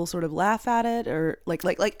 Do people sort of laugh at it, or like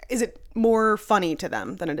is it more funny to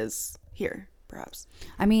them than it is here, perhaps?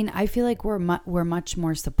 I mean, I feel like we're much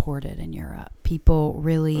more supported in Europe. People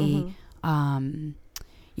really,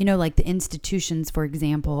 like the institutions, for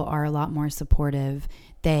example, are a lot more supportive.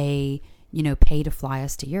 They pay to fly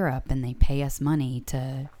us to Europe, and they pay us money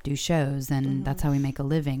to do shows, and that's how we make a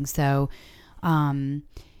living. So, and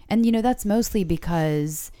that's mostly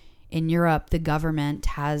because in Europe, the government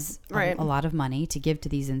has a lot of money to give to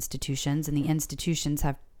these institutions, and the institutions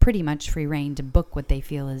have pretty much free reign to book what they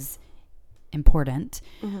feel is important.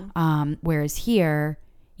 Whereas here,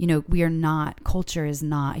 culture is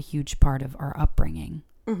not a huge part of our upbringing.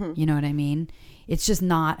 You know what I mean? It's just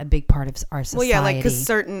not a big part of our society. Well, yeah, like because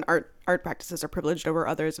certain art practices are privileged over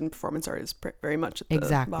others, and performance art is very much at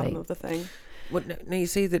the bottom of the thing. Well, now you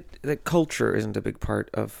say that culture isn't a big part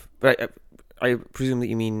of, but I presume that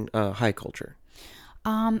you mean high culture.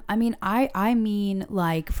 I mean, I mean,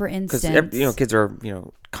 like, for instance, because kids are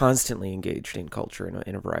constantly engaged in culture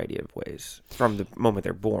in a variety of ways from the moment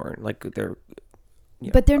they're born. Like they're.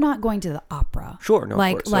 But they're not going to the opera. Sure, no,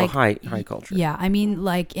 of course. So high culture. Yeah, I mean,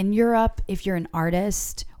 like in Europe, if you're an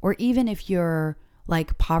artist, or even if you're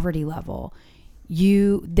like poverty level,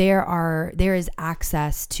 there is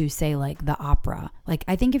access to, say, like the opera. Like,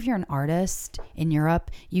 I think if you're an artist in Europe,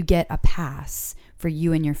 you get a pass for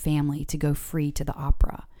you and your family to go free to the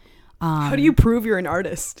opera. How do you prove you're an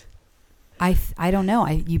artist? I don't know.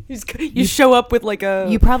 You show up with like a.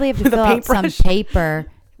 You probably have to fill out some paper.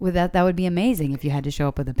 With that would be amazing if you had to show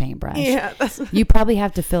up with a paintbrush. Yeah, you probably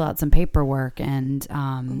have to fill out some paperwork and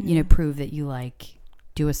prove that you like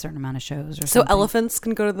do a certain amount of shows or So something. elephants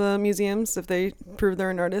can go to the museums if they prove they're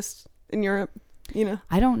an artist in Europe, you know?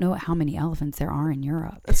 I don't know how many elephants there are in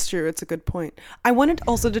Europe. That's true. It's a good point. I wanted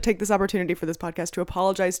also to take this opportunity for this podcast to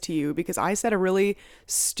apologize to you because I said a really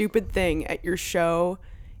stupid thing at your show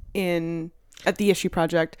at the Issue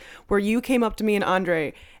Project where you came up to me and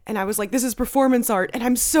Andre and I was like, this is performance art. And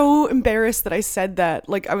I'm so embarrassed that I said that.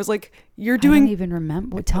 Like, I was like, you're I doing... don't even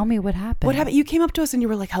remember. Tell me what happened. What happened? You came up to us and you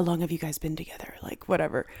were like, how long have you guys been together? Like,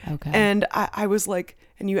 whatever. Okay. And I was like,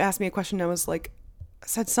 and you asked me a question. And I was like,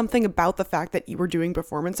 said something about the fact that you were doing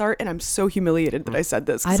performance art. And I'm so humiliated that I said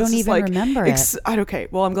this. 'cause I don't this is even remember it. Okay.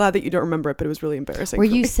 Well, I'm glad that you don't remember it, but it was really embarrassing. Were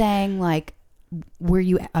for you me. saying like, were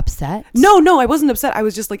you upset? No, I wasn't upset. I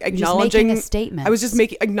was just like Just acknowledging making a statement. I was just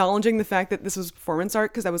acknowledging the fact that this was performance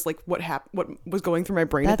art because I was like, what was going through my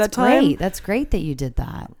brain That's at that time. great. That's great that you did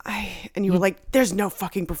that. And you were like, there's no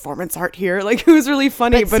fucking performance art here. Like, it was really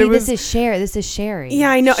funny, but see, it was. this is Sherry.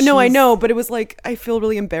 Yeah, I know. No, I She's- know. But it was like, I feel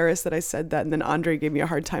really embarrassed that I said that. And then Andre gave me a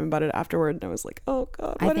hard time about it afterward. And I was like, oh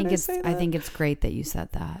God, why did I say that? I think it's great that you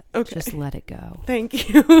said that. Okay. Just let it go. Thank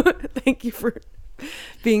you. Thank you for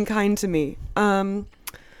being kind to me. Let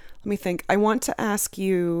me think. I want to ask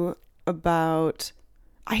you about...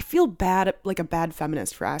 I feel bad, like a bad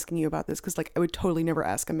feminist for asking you about this because like I would totally never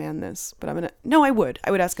ask a man this, but I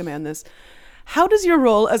would ask a man this. How does your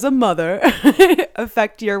role as a mother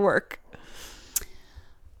affect your work?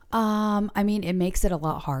 I mean, it makes it a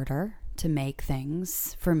lot harder to make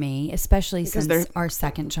things for me, especially Because since our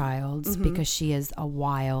second child, because she is a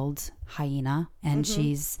wild hyena and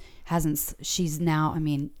she's now, I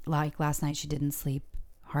mean, like last night she didn't sleep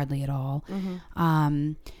hardly at all.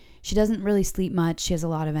 She doesn't really sleep much. She has a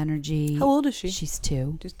lot of energy. How old is she? She's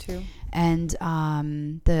 2. Just 2. And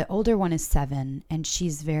the older one is 7, and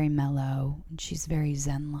she's very mellow, and she's very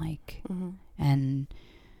zen-like. And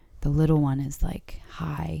the little one is like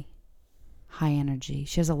high energy.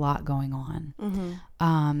 She has a lot going on.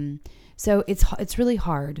 So it's really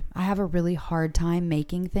hard. I have a really hard time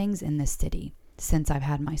making things in this city since I've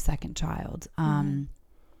had my second child. I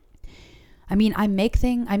mean, I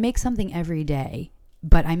make something every day,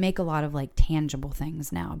 but I make a lot of like tangible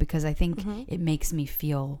things now because I think it makes me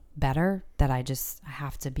feel better that I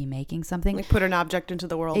have to be making something. Like put an object into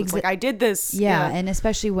the world. It's like, I did this. Yeah. And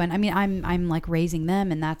especially when, I mean, I'm like raising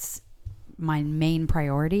them and that's my main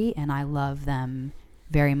priority. And I love them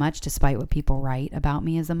very much despite what people write about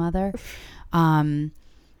me as a mother. Even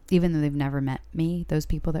though they've never met me, those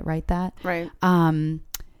people that write that. Right.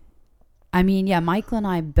 I mean, yeah, Michael and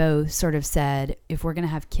I both sort of said, if we're going to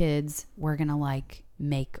have kids, we're going to like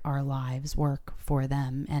make our lives work for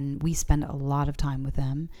them. And we spend a lot of time with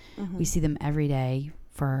them. We see them every day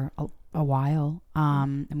for a while.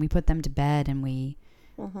 And we put them to bed and we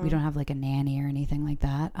don't have like a nanny or anything like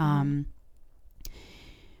that.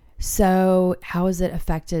 So how has it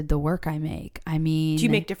affected the work I make? I mean, do you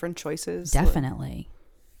make different choices? Definitely.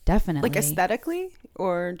 Like aesthetically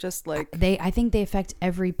or just like I think they affect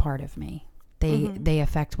every part of me. They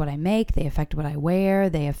affect what I make, they affect what I wear,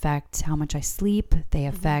 they affect how much I sleep, they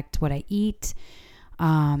affect what I eat.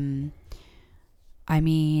 I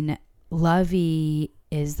mean, Lovey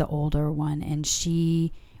is the older one and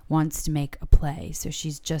she wants to make a play. So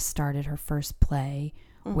she's just started her first play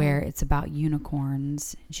where it's about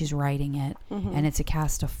unicorns. She's writing it and it's a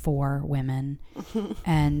cast of 4 women.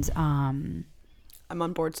 And I'm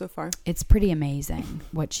on board so far. It's pretty amazing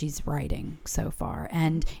what she's writing so far.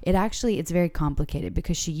 And it's very complicated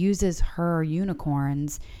because she uses her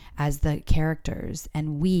unicorns as the characters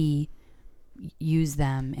and we use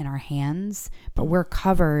them in our hands, but we're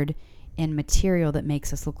covered in material that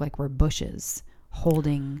makes us look like we're bushes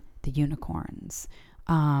holding the unicorns.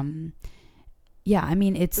 Yeah, I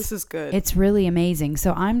mean, this is good. It's really amazing.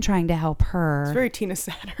 So I'm trying to help her. It's very Tina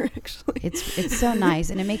Satter, actually. It's so nice,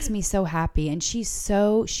 and it makes me so happy. And she is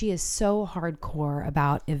so hardcore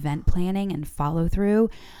about event planning and follow through.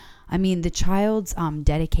 I mean, the child's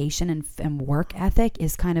dedication and work ethic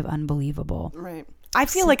is kind of unbelievable. Right. I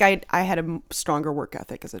feel like I had a stronger work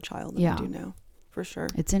ethic as a child than I do now. For sure.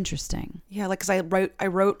 It's interesting. Yeah, like because I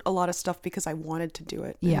wrote a lot of stuff because I wanted to do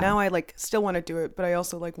it. Yeah. And now I like still want to do it, but I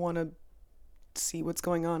also like want to see what's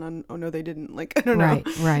going on. Oh no, they didn't. Like, I don't know.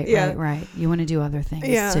 Right. You want to do other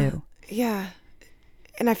things too. Yeah.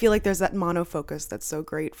 And I feel like there's that monofocus that's so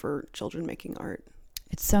great for children making art.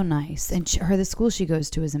 It's so nice. And the school she goes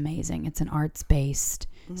to is amazing. It's an arts-based,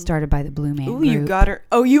 started by the Blue Man Group. You got her.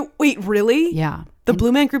 Oh, wait, really? Yeah. The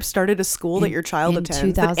Blue Man Group started a school that your child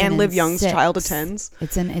attends, that Anne Liv Young's child attends.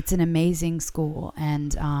 It's an amazing school.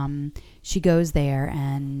 And she goes there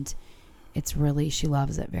and she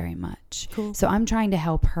loves it very much. Cool. So I'm trying to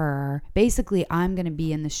help her. Basically, I'm going to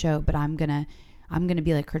be in the show, but I'm going to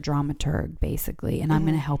be like her dramaturg basically, and I'm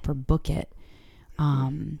going to help her book it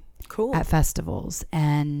Cool. at festivals.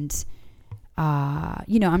 And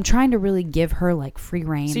I'm trying to really give her like free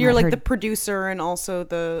reign. So you're let like her- the producer and also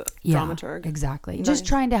the dramaturg. Exactly. Nice. Just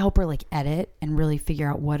trying to help her like edit and really figure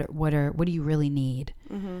out what do you really need.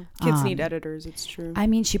 Kids need editors. It's true. I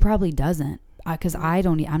mean, she probably doesn't, because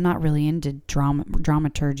I'm not really into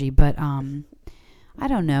dramaturgy, but I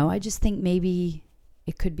don't know. I just think maybe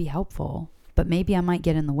it could be helpful, but maybe I might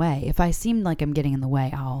get in the way. If I seem like I'm getting in the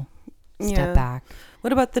way, I'll step back.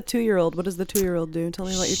 What about the 2-year-old? What does the 2-year-old do? Tell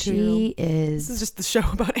me about your 2-year-old. This is just the show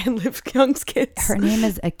about Anne Liv Young's kids. Her name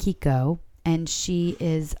is Akiko, and she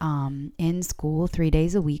is in school 3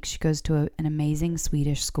 days a week. She goes to an amazing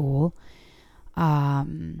Swedish school,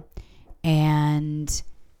 and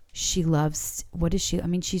she loves. What is she? I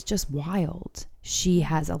mean, she's just wild. She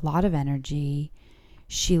has a lot of energy.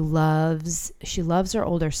 She loves her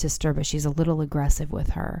older sister, but she's a little aggressive with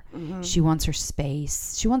her. She wants her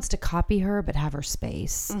space. She wants to copy her, but have her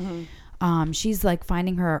space. She's like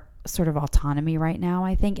finding her sort of autonomy right now,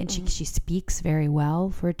 I think. And she speaks very well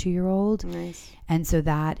for a 2-year-old. Nice. And so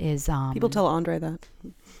that is... People tell Andre that.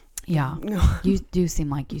 Yeah. You do seem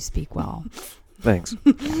like you speak well. Thanks.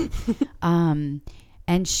 And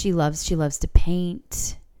she loves to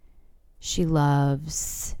paint. She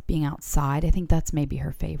loves being outside. I think that's maybe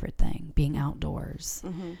her favorite thing, being outdoors.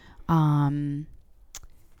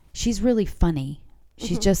 She's really funny.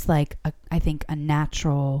 She's just like, I think, a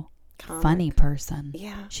natural, funny person.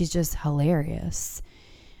 Yeah. She's just hilarious.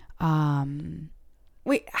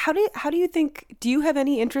 Wait, how do you think? Do you have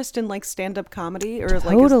any interest in like stand-up comedy or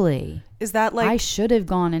Totally. like is that like I should have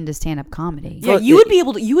gone into stand-up comedy. Yeah, you would be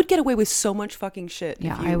able to. You would get away with so much fucking shit.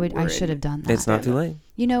 Yeah, if you were I should have done that. It's not too late.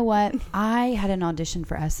 You know what? I had an audition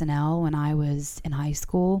for SNL when I was in high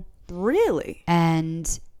school, Really?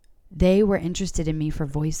 and they were interested in me for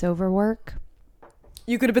voiceover work.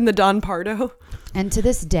 You could have been the Don Pardo. And to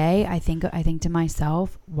this day, I think to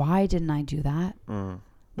myself, why didn't I do that?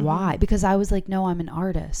 Why? Because I was like, no, I'm an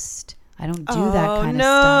artist. I don't do that kind of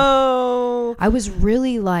stuff. No. I was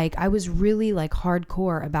really like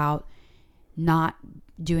hardcore about not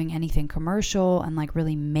doing anything commercial and like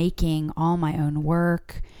really making all my own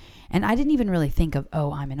work. And I didn't even really think of,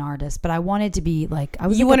 I'm an artist, but I wanted to be like, I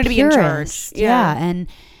was You like wanted a to be in purist. charge. Yeah. And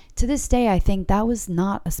to this day, I think that was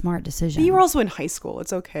not a smart decision. But you were also in high school.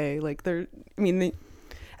 It's okay. Like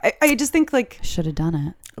I just think like Should have done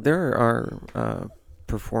it. There are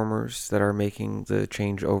performers that are making the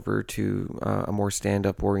change over to a more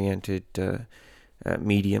stand-up oriented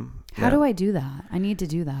medium. How do I do that? I need to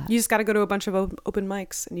do that. you just got to go to a bunch of open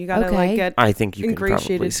mics and you got to Okay. like get. I think you can probably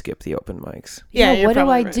ingratiated. skip the open mics. Yeah. Yeah, you're what do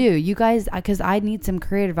probably I right. do? You guys, because I need some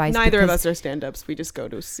career advice. Neither of because us are stand-ups. We just go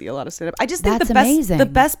to see a lot of stand-up. I just think That's the best amazing. the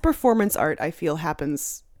best performance art I feel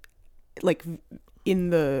happens like in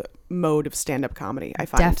the mode of stand-up comedy. I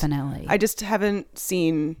find Definitely. I just haven't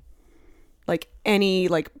seen like any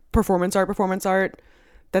like performance art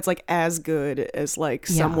that's like as good as like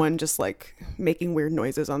Yeah. someone just like making weird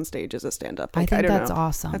noises on stage as a stand-up. Like, I think don't that's know.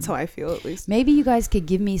 awesome. That's how I feel at least. Maybe you guys could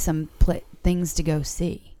give me some things to go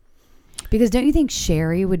see. Because don't you think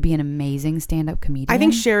Sherry would be an amazing stand-up comedian? I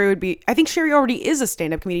think Sherry already is a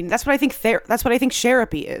stand-up comedian. That's what I think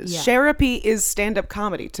Sherapy is. Yeah. Sherapy is stand-up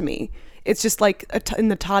comedy to me. It's just like in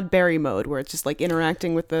the Todd Barry mode where it's just like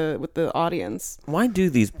interacting with the audience. Why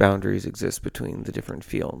do these boundaries exist between the different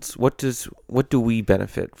fields? What do we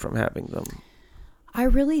benefit from having them? I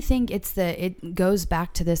really think it goes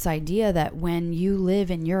back to this idea that when you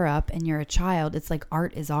live in Europe and you're a child, it's like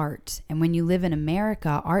art is art. And when you live in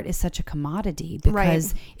America, art is such a commodity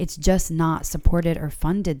because it's just not supported or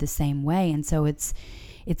funded the same way. And so it's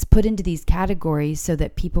put into these categories so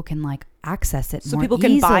that people can like access it So more people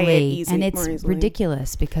can easily. buy it and it's more easily.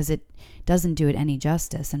 ridiculous because it doesn't do it any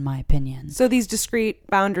justice, in my opinion. So these discrete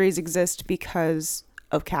boundaries exist because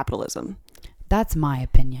of capitalism. That's my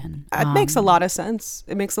opinion. It makes a lot of sense.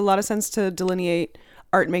 It makes a lot of sense to delineate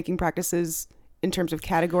art making practices in terms of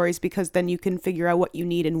categories because then you can figure out what you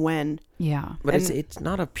need and when. Yeah. But And- it's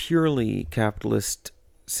not a purely capitalist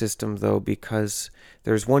system, though, because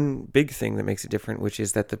there's one big thing that makes it different, which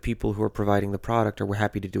is that the people who are providing the product are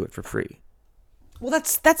happy to do it for free. Well,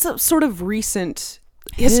 that's a sort of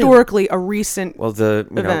historically a recent. Well, the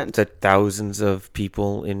event. the thousands of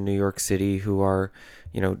people in New York City who are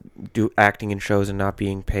acting in shows and not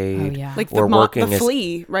being paid. Oh, yeah. Like or the working as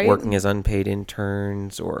flea, right? working as unpaid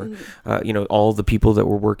interns, or all the people that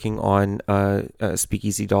were working on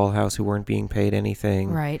Speakeasy Dollhouse who weren't being paid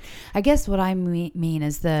anything. Right. I guess what I mean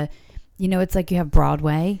is it's like you have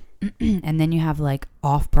Broadway and then you have like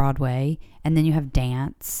off Broadway and then you have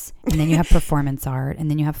dance and then you have performance art and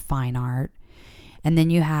then you have fine art and then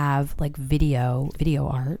you have like video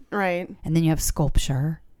art. Right. And then you have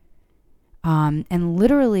sculpture. And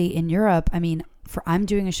literally in Europe, I'm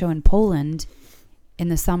doing a show in Poland in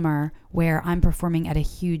the summer where I'm performing at a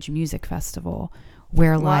huge music festival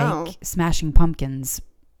where Wow. like Smashing Pumpkins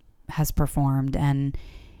has performed, and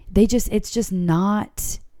it's just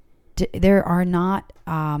not, there are not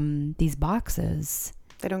these boxes.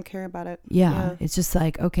 They don't care about it. Yeah. It's just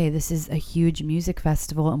like, okay, this is a huge music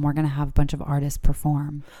festival and we're going to have a bunch of artists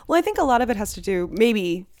perform. Well, I think a lot of it has to do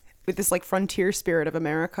maybe with this like frontier spirit of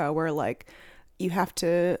America where like you have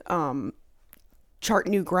to chart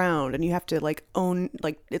new ground and you have to like own,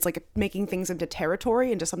 like it's like making things into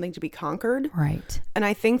territory, into something to be conquered. Right. And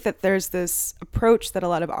I think that there's this approach that a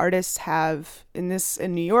lot of artists have in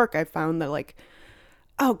New York. I found that like,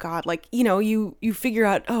 oh God, like, you figure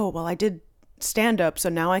out, oh, well, I did stand up, so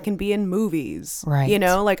now I can be in movies. Right.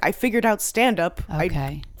 Like I figured out stand up. Okay.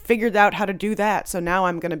 I figured out how to do that, so now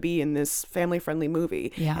I'm going to be in this family friendly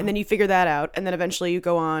movie. Yeah. And then you figure that out, and then eventually you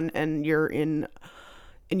go on and you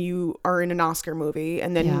are in an Oscar movie,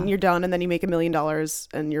 and then you're done, and then you make $1 million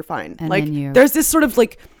and you're fine. And like then there's this sort of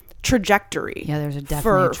like trajectory. Yeah, there's definitely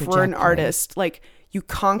a for an trajectory. artist. Like you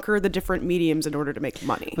conquer the different mediums in order to make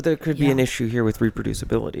money. But there could be an issue here with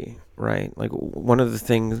reproducibility, right? Like one of the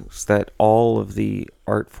things that all of the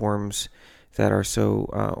art forms that are so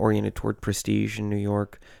oriented toward prestige in New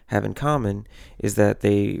York have in common is that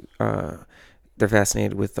they're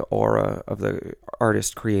fascinated with the aura of the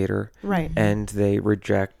artist creator, Right. and they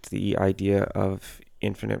reject the idea of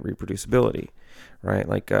infinite reproducibility, right?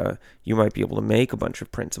 Like you might be able to make a bunch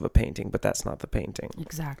of prints of a painting, but that's not the painting.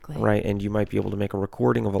 Exactly. Right, and you might be able to make a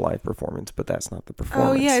recording of a live performance, but that's not the performance.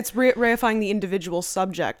 Oh yeah, it's reifying the individual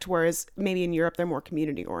subject, whereas maybe in Europe they're more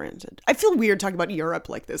community oriented. I feel weird talking about Europe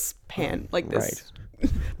like this like this,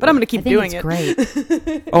 but I'm gonna keep I think doing it's it.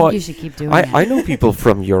 great. Oh, You should keep doing I it. know people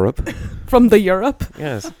from Europe. From the Europe.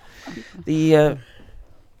 Yes, the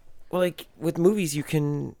well, like with movies, you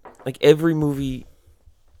can like every movie,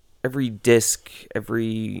 every disc,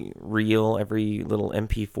 every reel, every little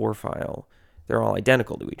MP4 file, they're all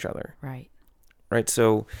identical to each other. Right. Right.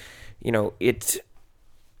 So,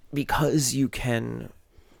 because you can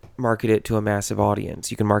market it to a massive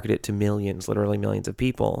audience, you can market it to millions, literally millions of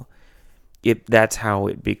people. That's how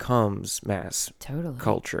it becomes mass Totally.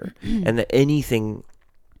 culture, and that anything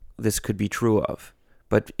this could be true of,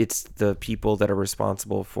 but it's the people that are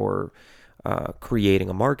responsible for creating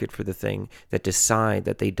a market for the thing that decide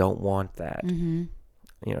that they don't want that. Mm-hmm.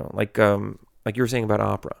 Like you were saying about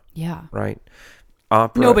opera, Yeah. right?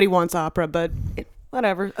 Opera. Nobody wants opera, but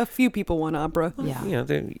whatever. A few people want opera. Yeah.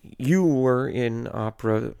 You were in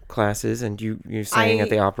opera classes, and you sang at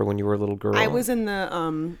the opera when you were a little girl. I was in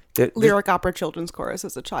the The- lyric opera children's chorus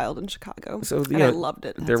as a child in Chicago, So, and I loved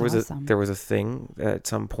it. there was awesome. there was a thing at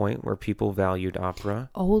some point where people valued opera.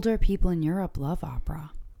 Older people in Europe love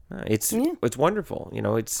opera. It's wonderful.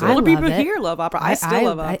 It's I All the people love it. here love opera. I still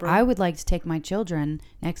love opera. I would like to take my children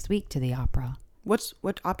next week to the opera.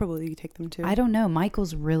 What opera will you take them to? I don't know.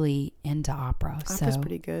 Michael's really into opera. Opera's so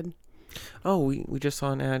pretty good. Oh, we just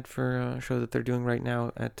saw an ad for a show that they're doing right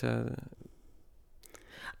now at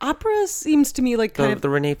Opera seems to me like kind of the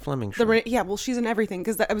Renee Fleming show. well, she's in everything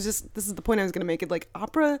because this is the point I was going to make. It like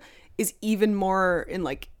opera is even more in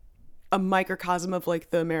like a microcosm of like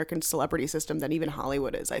the American celebrity system than even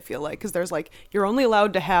Hollywood is. I feel like because there's like you're only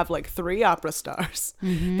allowed to have like 3 opera stars.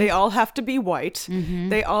 Mm-hmm. They all have to be white.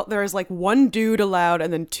 There's like 1 dude allowed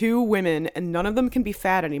and then 2 women, and none of them can be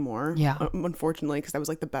fat anymore. Yeah. Unfortunately, because that was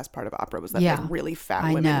like the best part of opera was that Yeah. like really fat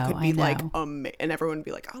I women know, could I be know. like and everyone would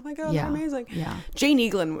be like, oh my god, Yeah. they're amazing. Yeah. Jane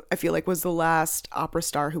Eaglen, I feel like, was the last opera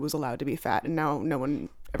star who was allowed to be fat, and now no one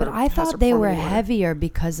ever. But I has to thought they perform were anymore. heavier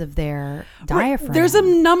because of their diaphragm. Right. There's a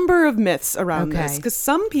number of myths around this Okay. because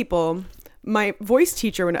some people. My voice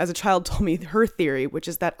teacher, when as a child, told me her theory, which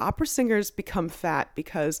is that opera singers become fat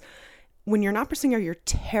because when you're an opera singer, you're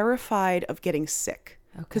terrified of getting sick.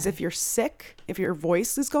 Because if you're sick, if your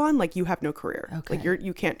voice is gone, like you have no career. Okay. Like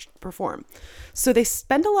you can't perform. So they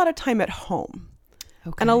spend a lot of time at home.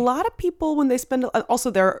 Okay. And a lot of people, when they spend, also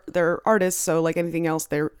they're artists, so like anything else,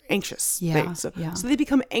 they're anxious. Yeah, So yeah. they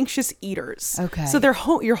become anxious eaters. Okay. So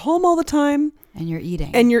you're home all the time And you're eating.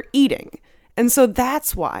 and you're eating. And so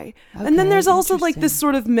that's why. And then Okay, there's also like this interesting.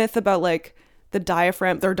 sort of myth about like their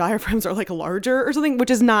diaphragms are like larger or something, which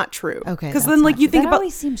is not true. Okay. Because that's then like not you true. think that about,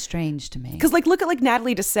 always seems strange to me. because like look at like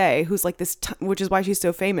Natalie Dessay, who's like this, which is why she's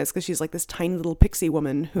so famous, because she's like this tiny little pixie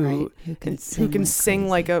woman who Right, who can sing like sing crazy.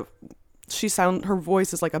 like a her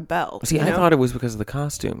voice is like a bell. See, you I know? thought it was because of the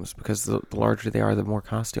costumes, because the larger they are, the more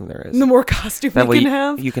costume there is. The more costume That you way can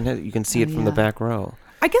have. you can see Oh, it from the yeah. back row.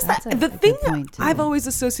 I guess That's that a the good thing point, too. I've always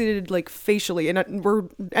associated like facially, and we're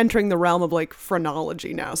entering the realm of like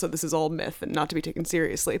phrenology now, so this is all myth and not to be taken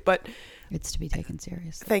seriously. But It's to be taken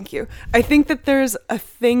seriously. thank you. I think that there's a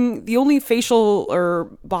thing. The only facial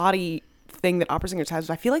or body thing that opera singers have is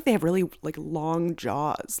I feel like they have really like long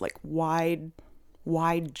jaws, like wide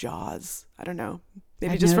jaws. I don't know.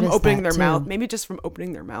 Maybe I've just from noticed opening that, their mouth. too. Maybe just from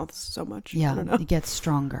opening their mouths so much. I Yeah, don't know. it gets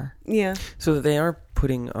stronger. Yeah. So they are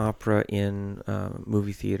putting opera in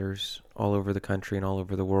movie theaters all over the country and all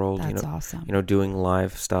over the world. That's awesome. Doing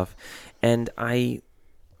live stuff, and I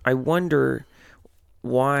wonder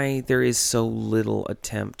why there is so little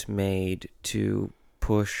attempt made to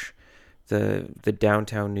push the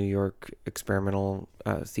downtown New York experimental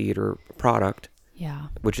theater product, Yeah,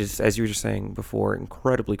 which is, as you were just saying before,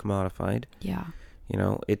 incredibly commodified. yeah,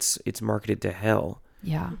 It's marketed to hell.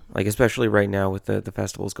 yeah, Like, especially right now with the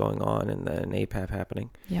festivals going on and the NAPAP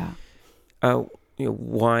happening. yeah.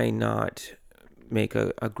 Why not make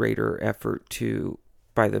a greater effort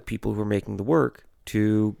by the people who are making the work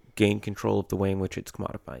to gain control of the way in which it's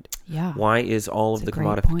commodified? Yeah. Why is all of That's the a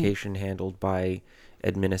great commodification handled by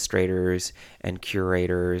administrators and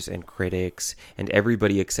curators and critics and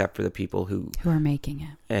everybody except for the people who Who are making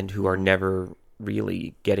it? who are never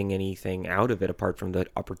really getting anything out of it apart from the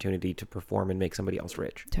opportunity to perform and make somebody else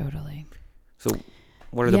rich? Totally. So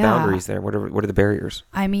what are the Yeah. boundaries there? What are the barriers?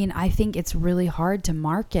 I mean, I think it's really hard to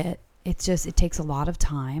market. It takes a lot of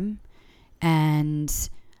time. And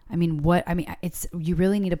it's, you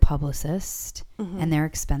really need a publicist and they're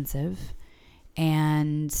expensive.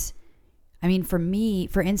 And I mean, for me,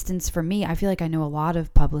 I feel like I know a lot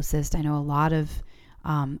of publicists. I know a lot of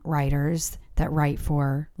writers that write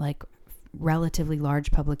for like relatively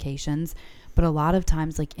large publications. But a lot of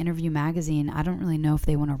times, like Interview Magazine, I don't really know if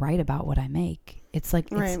they want to write about what I make. It's like,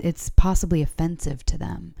 Right. it's possibly offensive to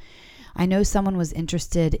them. I know someone was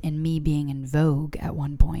interested in me being in Vogue at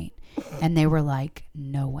one point, and they were like,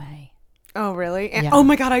 no way. Oh, really? Yeah. Oh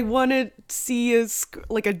my God, I want to see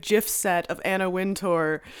like a GIF set of Anna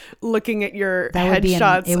Wintour looking at your That would be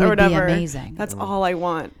headshots it or would be whatever. amazing. That's all I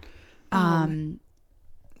want.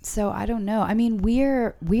 So I don't know. I mean,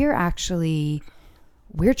 we're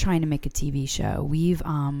trying to make a TV show. We've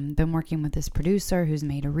been working with this producer who's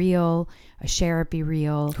made a reel, a Share-It-Be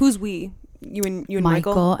reel. Who's we? You and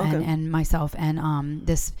Michael Okay. and myself, and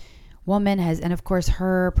this woman has, and of course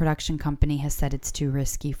her production company has said it's too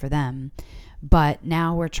risky for them, but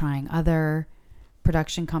now we're trying other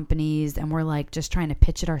production companies, and we're like just trying to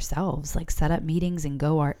pitch it ourselves, like set up meetings and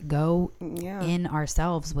go Yeah. in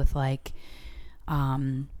ourselves with like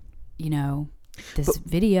this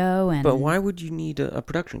video. And But why would you need a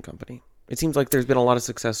production company? It seems like there's been a lot of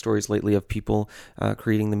success stories lately of people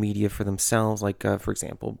creating the media for themselves. Like, for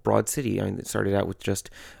example, Broad City. I mean, it started out with just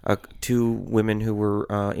two women who were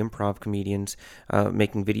improv comedians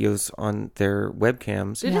making videos on their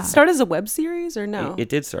webcams. Did Yeah. it start as a web series or no? It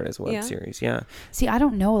did start as a web Yeah. series, yeah. See, I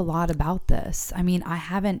don't know a lot about this. I mean, I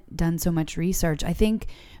haven't done so much research. I think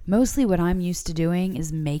mostly what I'm used to doing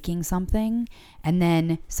is making something, and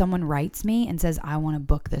then someone writes me and says, I want to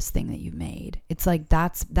book this thing that you made. It's like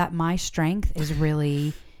that my strength is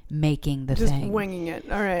really making the Just thing. winging it.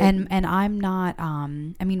 All right. And I'm not I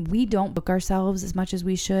mean, we don't book ourselves as much as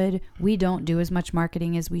we should. We don't do as much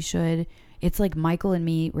marketing as we should. It's like Michael and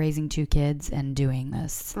me raising two kids and doing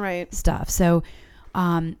this right. stuff. So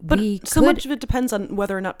But we so could, much of it depends on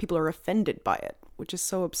whether or not people are offended by it, which is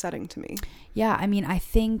so upsetting to me. yeah, I mean, I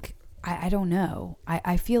think I don't know.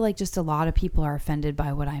 I feel like just a lot of people are offended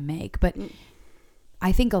by what I make, but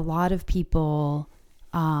I think a lot of people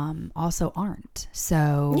also aren't.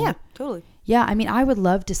 So Yeah, totally. yeah, I mean, I would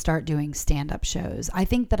love to start doing stand-up shows. I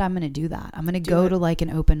think that I'm going to do that. I'm going to go it. to like an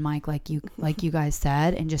open mic, like you guys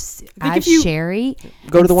said, and just think as if you- Sherry,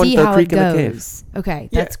 Go to and the one, see the how Creek it in the Cave. goes. Okay,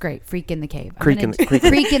 that's great. Freak in the cave. I'm Creek gonna in the- Creek in-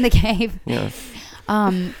 Creek in the cave. Yeah.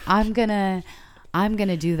 I'm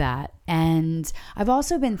gonna do that, and I've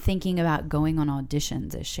also been thinking about going on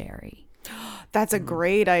auditions as Sherry, That's a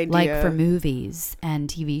great idea. like for movies and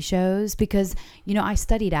TV shows, because I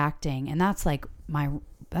studied acting, and that's like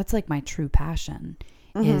my true passion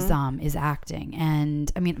is acting.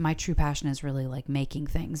 And I mean, my true passion is really like making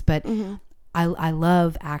things, but I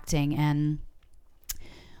love acting, and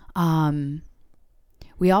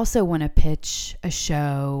we also want to pitch a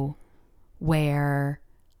show where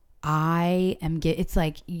it's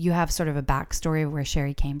like you have sort of a backstory of where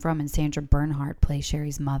Sherry came from, and Sandra Bernhardt plays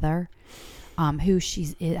Sherry's mother. who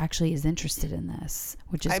it actually is interested in this,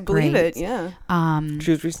 which is I great. believe it. Yeah.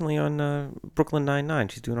 She was recently on Brooklyn Nine-Nine.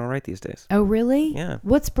 She's doing all right these days. Oh, really? Yeah.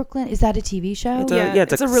 What's Brooklyn? Is that a TV show?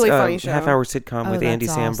 It's a really funny show. half-hour sitcom Oh, with Andy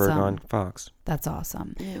that's Samberg awesome. on Fox. That's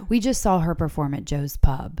awesome. Yeah. We just saw her perform at Joe's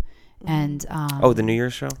Pub, and The New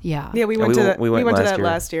Year's show? yeah, Yeah, we went to that. We went to that year.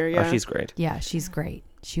 last year. Yeah. Oh, she's great. yeah, she's great.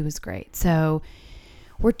 She was great. So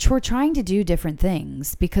we're trying to do different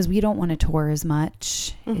things because we don't want to tour as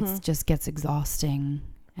much. It just gets exhausting,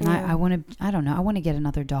 and Yeah. I want to. I don't know. I want to get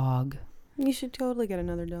another dog, You should totally get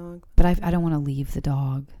another dog. but I don't want to leave the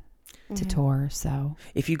dog to tour. So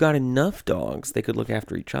If you got enough dogs, they could look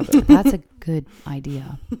after each other. that's a good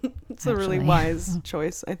idea. It's a really Actually. wise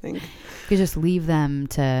choice, I think. You could just leave them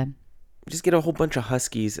to. Just get a whole bunch of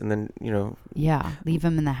huskies and then, Yeah, leave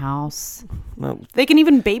them in the house. well, They can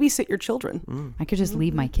even babysit your children. I could just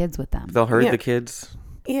leave my kids with them. they'll herd Yeah. the kids.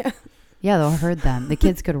 Yeah. Yeah, they'll herd them. The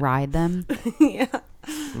kids could ride them. Yeah.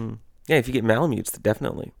 Yeah, if you get Malamutes,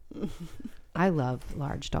 definitely. I love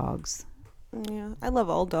large dogs. Yeah. I love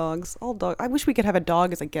all dogs. I wish we could have a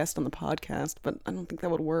dog as a guest on the podcast, but I don't think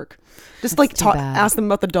that would work. Just That's too bad. ask them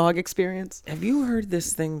about the dog experience. Have you heard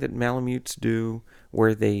this thing that Malamutes do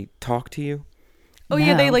where they talk to you? Oh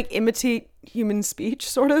yeah, they No. like imitate human speech,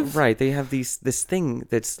 sort of. Right, they have this thing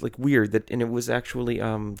that's like weird and it was actually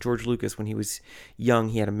George Lucas when he was young.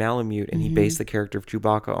 He had a Malamute and he based the character of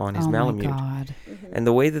Chewbacca on his Oh Malamute. my god, And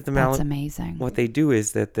the way that the that's Malamute, amazing. what they do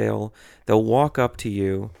is that they'll walk up to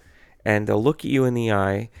you and they'll look at you in the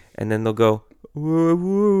eye and then they'll go woo,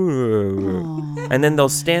 woo, and then they'll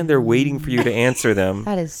stand there waiting for you to answer them.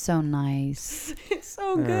 That is so nice. It's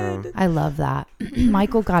so good. I love that.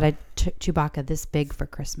 Michael got a Chewbacca this big for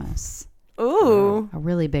Christmas. Ooh. A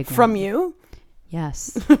really big one. From you?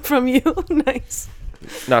 Yes. From you? Nice.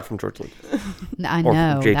 Not from George Lucas. I Or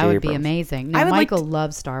know. J.J. That would be Abrams. amazing. No, I would like Michael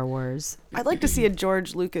loves Star Wars. I'd like to see a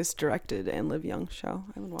George Lucas directed and Liv Young show.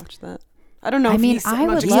 I would watch that. I don't know. I if mean, he's I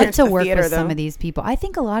much would love experienced to with work theater, with some though. of these people. I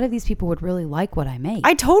think a lot of these people would really like what I make.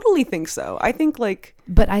 I totally think so. I think like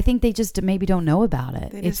but I think they just maybe don't know about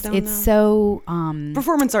it. They just It's don't so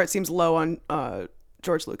performance art seems low on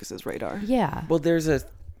George Lucas's radar. yeah. Well, there's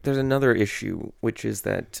another issue, which is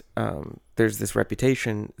that there's this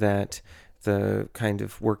reputation that the kind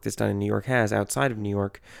of work that's done in New York has outside of New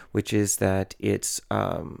York, which is that it's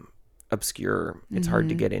obscure, it's hard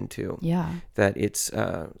to get into. Yeah. That it's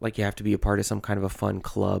like you have to be a part of some kind of a fun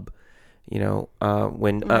club.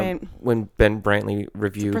 When Right. when Ben Brantley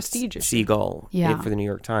reviewed prestigious. Seagull Yeah. for the New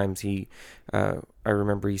York Times, I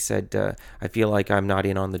remember he said, "I feel like I'm not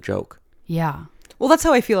in on the joke." Yeah. Well, that's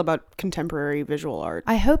how I feel about contemporary visual art.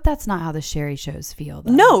 I hope that's not how the Sherry shows feel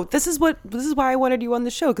though. No, this is why I wanted you on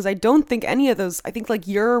the show, because I don't think any of those. I think like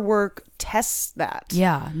your work tests that.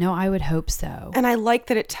 Yeah. No, I would hope so. And I like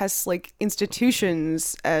that it tests like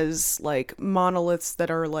institutions as like monoliths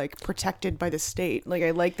that are like protected by the state. Like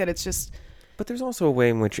I like that it's just But there's also a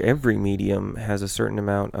way in which every medium has a certain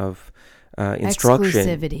amount of instruction.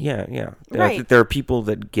 Exclusivity. Yeah. Right. There are people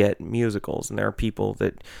that get musicals, and there are people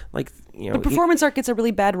that but performance art gets a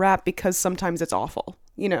really bad rap because sometimes it's awful.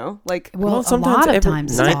 Like well, sometimes a lot of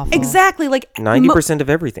times it's nine- awful. exactly like 90% of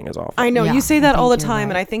everything is awful. I know Yeah, you say I that all the think you're time,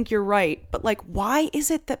 and right. I think you're right. But like, why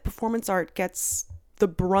is it that performance art gets the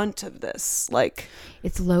brunt of this? Like,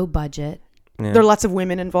 It's low budget. Yeah. there are lots of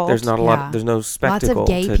women involved. There's not a Yeah. lot. There's no Lots spectacle of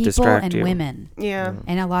gay to people distract and you. women. Yeah,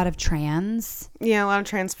 And a lot of trans, yeah, a lot of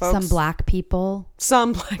trans folks. some black people.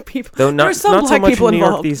 Some black people. Though not, There's some not so black much people in New York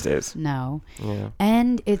involved. these days. No. Yeah.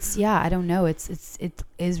 And it's I don't know. It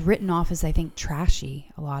is written off as I think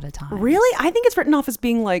trashy a lot of times. Really, I think it's written off as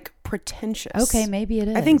being like pretentious. Okay, maybe it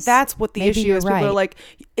is. I think that's what the Maybe issue you're is. People are right. like,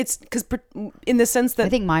 it's because in the sense that I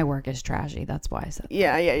think my work is trashy. That's why I said that.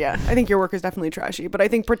 Yeah. I think your work is definitely trashy, but I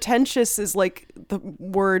think pretentious is like the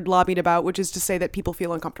word lobbied about, which is to say that people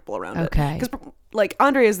feel uncomfortable around Okay. it. Because like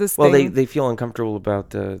Andre is this Well, thing. they feel uncomfortable about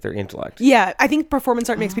their intellect. Yeah, I think performance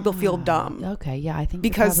art makes people feel dumb Okay, yeah, I think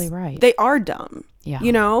because you're probably right. they are dumb. Yeah.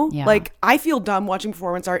 You know, Yeah. like I feel dumb watching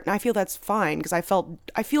performance art, and I feel that's fine because I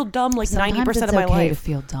feel dumb like Sometimes 90% it's of my okay to life.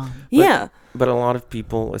 feel dumb. Yeah, But a lot of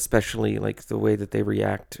people, especially like the way that they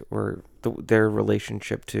react or their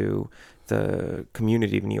relationship to the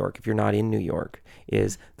community of New York, if you're not in New York,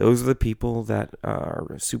 is those are the people that are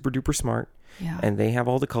super duper smart Yeah. and they have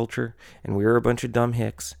all the culture and we're a bunch of dumb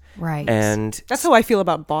hicks Right. And That's how I feel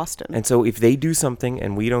about Boston. and so if they do something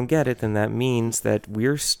and we don't get it, then that means that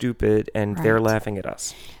we're stupid and they're Right. laughing at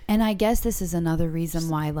us. And I guess this is another reason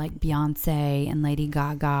why like Beyonce and Lady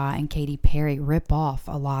Gaga and Katy Perry rip off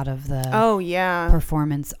a lot of the Oh yeah.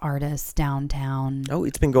 performance artists downtown. Oh,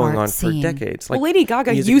 it's been going Art on for scene. decades. Well, Lady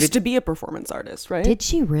Gaga music used vid- to be a performance artist, right? Did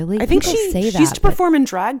she really? I think People say she that, used to but perform in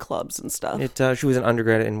drag clubs and stuff. She was an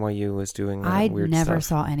undergrad at NYU, was doing I weird never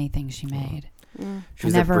stuff. saw anything she made. She I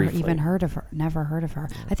was there never briefly. even heard of her. Never heard of her.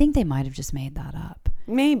 I think they might have just made that up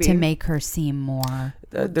Maybe. to make her seem more.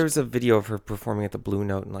 There's a video of her performing at the Blue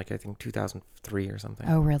Note in like I think 2003 or something.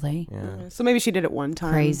 Oh, really? Yeah, So maybe she did it one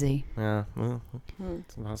time. Crazy. yeah. Well,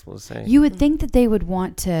 it's impossible to say. You would think that they would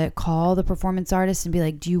want to call the performance artist and be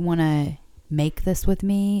like, "Do you want to make this with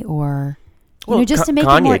me?" Or, Well, just to make it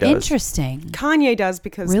Kanye more does. interesting. Kanye does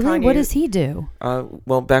because Really? Kanye, What does he do?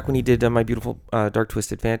 Well, back when he did My Beautiful Dark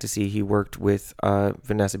Twisted Fantasy, he worked with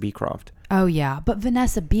Vanessa Beecroft. Oh yeah, but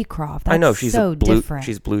Vanessa Beecroft. That's I know she's so a blue, different.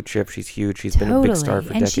 she's blue chip. She's huge. She's been a big star for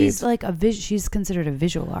and decades. she's like she's considered a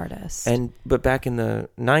visual artist. But back in the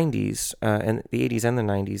 90s and the 80s and the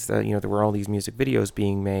 90s, there were all these music videos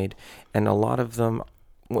being made, and a lot of them,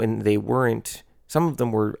 when they weren't, some of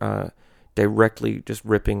them were directly just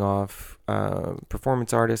ripping off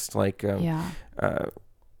performance artists like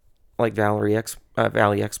like Valley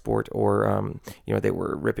Export, or they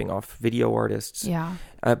were ripping off video artists. Yeah.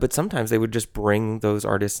 But sometimes they would just bring those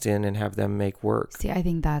artists in and have them make work. See, I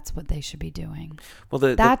think that's what they should be doing. Well,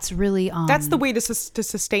 That's really That's the way to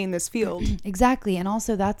sustain this field. exactly, and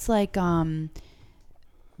also that's like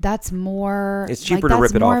that's more. It's cheaper like, to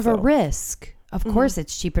rip that's it more off, of a though. risk. Of course,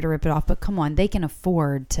 it's cheaper to rip it off, but come on, they can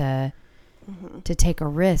afford to take a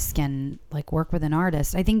risk and like work with an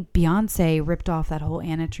artist. I think Beyonce ripped off that whole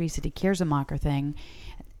Anna Teresa de Kiersemacher thing.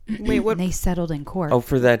 Wait, what? And they settled in court. Oh,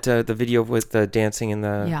 for that the video with the dancing in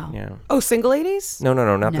the Yeah. Oh, single ladies? No,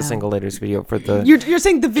 not No. the single ladies video for the You're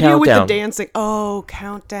saying the video with Countdown. the dancing. Oh,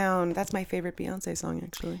 Countdown. That's my favorite Beyonce song,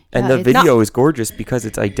 actually. and Yeah, the it's- video is gorgeous because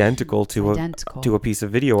it's identical to Identical. a piece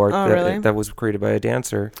of video art Oh, that really? that was created by a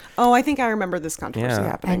dancer. Oh, I think I remember this controversy Yeah.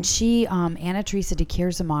 happening. And she, Anna Teresa de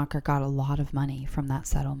Kiersemacher, got a lot of money from that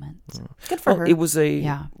settlement. Good for Well, her. it was a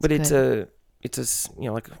Yeah, but it's it's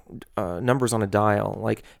like numbers on a dial.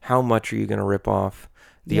 Like how much are you going to rip off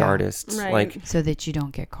the Yeah. artists? Right. Like So that you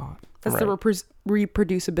don't get caught. That's the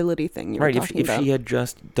reproducibility thing you were right, if talking about. she had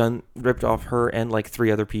just ripped off her and like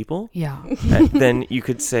 3 other people, Yeah. then you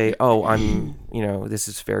could say, oh, I'm, this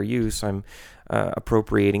is fair use. I'm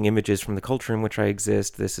appropriating images from the culture in which I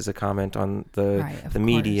exist. This is a comment on the Right, of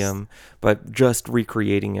medium, but just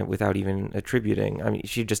recreating it without even attributing. I mean,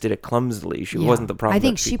 she just did it clumsily. She Yeah. wasn't the problem. I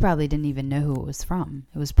think that she probably didn't even know who it was from.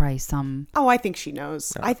 It was probably some. Oh, I think she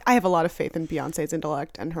knows. I have a lot of faith in Beyonce's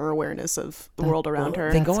intellect and her awareness of the world around her.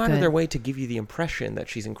 They That's go out of their good. way to give you the impression that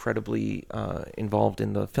she's incredibly involved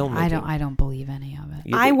in the filmmaking. I don't believe any of it.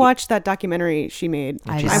 You- I watched that documentary she made.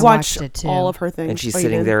 I just- I watched watched it too. all of her things. and she's Oh, you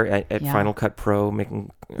sitting did? there at Yeah. Final Cut Pro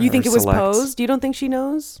making. You think her it was selects. posed? You don't think she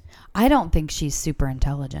knows? I don't think she's super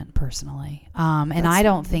intelligent personally, and I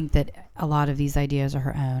don't think that a lot of these ideas are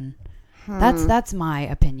her own. That's my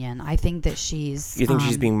opinion. I think that she's. You think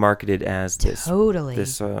she's being marketed as this totally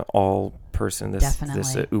this all person, this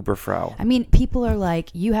Definitely. Uberfrau. I mean, people are like,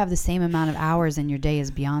 you have the same amount of hours in your day as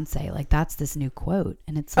Beyonce. Like, that's this new quote.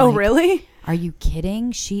 And it's like, Oh, really? Are you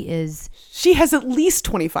kidding? She is, She has at least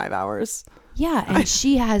 25 hours. yeah. And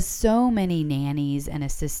she has so many nannies and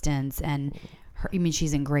assistants. And her, I mean,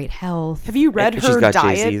 she's in great health. Have you read And her she's got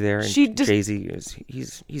diet? Jay-Z there, and She just Jay-Z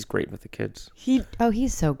he's great with the kids. Oh,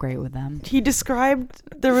 he's so great with them. he described,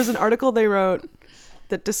 there was an article they wrote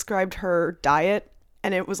that described her diet,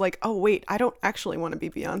 and it was like, oh wait, I don't actually want to be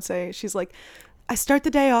Beyonce. She's like, I start the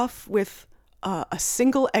day off with a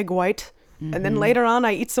single egg white, and then later on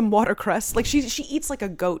I eat some watercress. Like she eats like a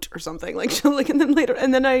goat or something. Like she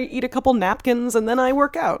and then I eat a couple napkins, and then I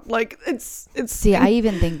work out. Like it's. See, I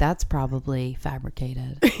even think that's probably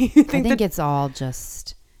fabricated. I think it's all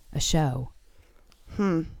just a show.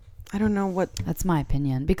 I don't know what. That's my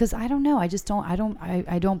opinion, because I don't know. I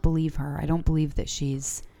don't believe her. I don't believe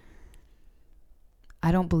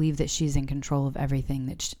that she's in control of everything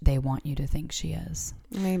that they want you to think she is.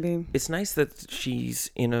 Maybe. It's nice that she's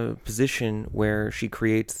in a position where she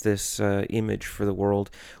creates this image for the world,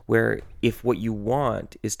 where if what you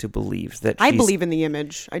want is to believe that I believe in the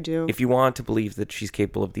image. I do. if you want to believe that she's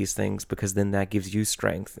capable of these things, because then that gives you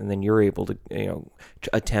strength, and then you're able to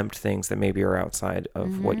attempt things that maybe are outside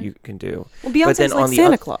of what you can do. Well, Beyonce's like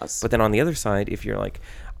Santa Claus. But then on the other side, if you're like,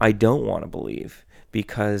 I don't want to believe,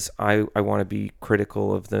 because I want to be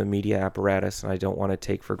critical of the media apparatus, and I don't want to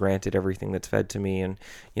take for granted everything that's fed to me. And,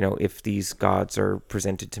 if these gods are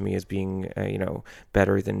presented to me as being,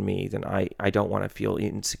 better than me, then I don't want to feel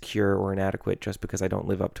insecure or inadequate just because I don't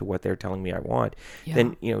live up to what they're telling me I want. Yeah.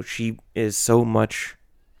 Then, she is so much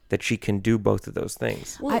that she can do both of those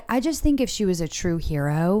things. I just think if she was a true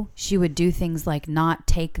hero, she would do things like not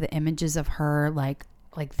take the images of her like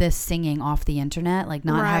this singing off the internet, like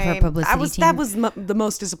not have her publicity team. That was the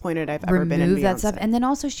most disappointed I've ever been in remove Beyonce. that stuff. And then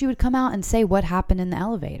also she would come out and say what happened in the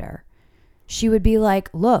elevator. She would be like,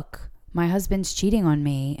 look, my husband's cheating on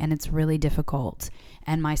me and it's really difficult.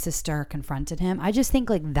 And my sister confronted him. I just think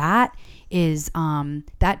like that is,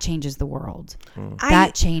 that changes the world.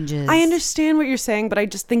 That changes. I understand what you're saying, but I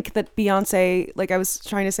just think that Beyonce, like I was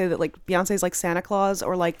trying to say that like Beyonce's like Santa Claus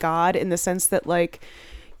or like God in the sense that like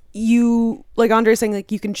you, like Andre's saying,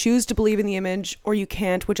 like you can choose to believe in the image or you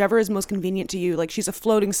can't, whichever is most convenient to you. Like she's a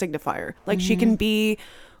floating signifier. Like she can be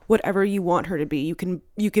whatever you want her to be. You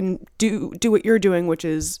can do what you're doing, which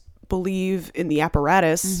is believe in the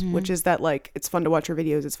apparatus, which is that like it's fun to watch her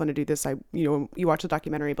videos, it's fun to do this. You watch the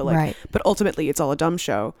documentary, but like but ultimately it's all a dumb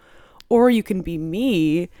show. Or you can be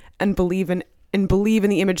me and believe in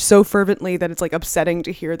the image so fervently that it's like upsetting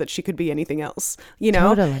to hear that she could be anything else,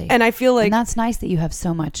 Totally. And I feel like and that's nice that you have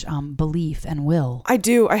so much belief and will. I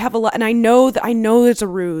do. I have a lot, and I know it's a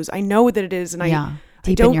ruse. I know that it is, and I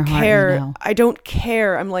don't in your heart, care. I don't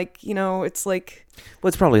care. I'm like, it's like, Well,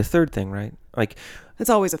 it's probably a third thing, right? Like, it's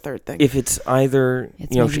always a third thing. if it's either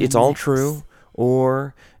maybe it's a all mix. true,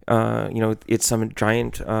 or it's some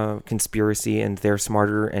giant conspiracy and they're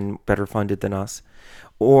smarter and better funded than us,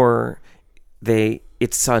 or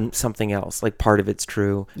it's something else, like part of it's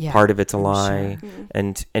true, part of it's a lie,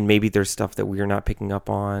 and maybe there's stuff that we're not picking up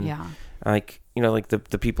on. Like like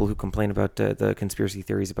the people who complain about the conspiracy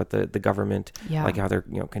theories about the government, like how they're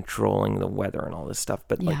controlling the weather and all this stuff,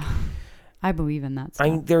 but like I believe in that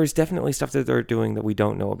stuff. there's definitely stuff that they're doing that we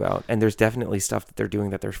don't know about, and there's definitely stuff that they're doing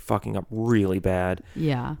that they're fucking up really bad.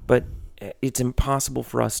 But it's impossible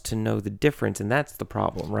for us to know the difference, and that's the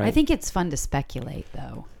problem, right? I think it's fun to speculate,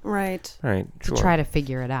 though. Right. Right. To try to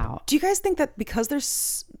figure it out. Do you guys think that because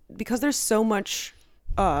there's so much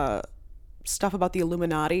stuff about the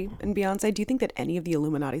Illuminati and Beyonce, do you think that any of the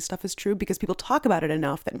Illuminati stuff is true? Because people talk about it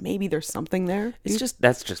enough that maybe there's something there.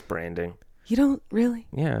 That's just branding. You don't really?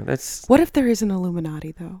 Yeah, that's... What if there is an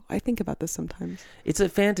Illuminati, though? I think about this sometimes. It's a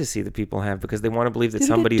fantasy that people have because they want to believe that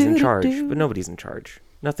somebody's in charge, but nobody's in charge.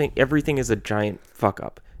 Everything is a giant fuck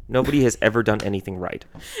up. Nobody has ever done anything right.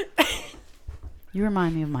 You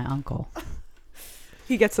remind me of my uncle.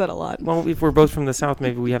 He gets that a lot. Well, if we're both from the South,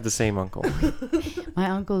 maybe we have the same uncle. My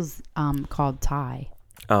uncle's called Ty.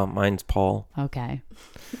 Mine's Paul. Okay.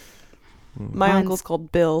 My uncle's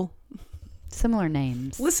called Bill. Similar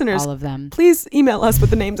names. Listeners, all of them. Please email us with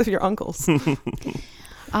the names of your uncles.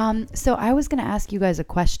 So I was going to ask you guys a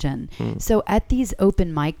question. So at these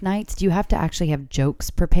open mic nights, do you have to actually have jokes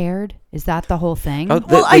prepared? Is that the whole thing?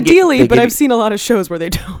 Well, ideally, but I've seen a lot of shows where they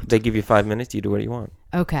don't. They give you 5 minutes. You do what you want.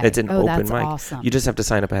 Okay. It's an open that's mic. Awesome. You just have to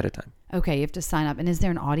sign up ahead of time. Okay, you have to sign up. And is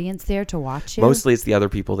there an audience there to watch you? Mostly it's the other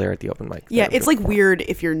people there at the open mic. Yeah, it's like weird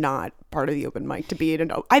if you're not part of the open mic to be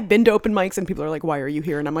in. I've been to open mics and people are like, "Why are you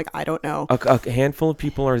here?" And I'm like, "I don't know." A handful of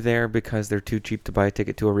people are there because they're too cheap to buy a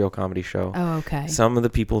ticket to a real comedy show. Oh, okay. Some of the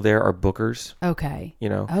people there are bookers. Okay.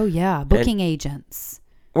 Oh yeah, booking agents.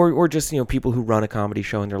 Or just people who run a comedy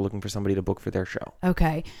show and they're looking for somebody to book for their show.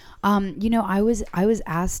 Okay. I was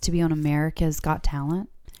asked to be on America's Got Talent.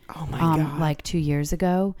 Oh my god! Like 2 years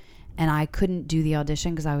ago, and I couldn't do the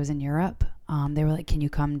audition because I was in Europe. They were like, "Can you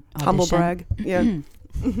come audition?" Humble brag. Yeah.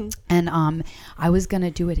 And I was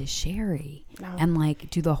gonna do it as Sherry and like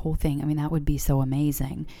do the whole thing. I mean, that would be so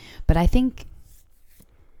amazing. But I think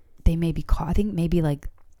they maybe like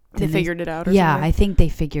they figured it out. Yeah, something. I think they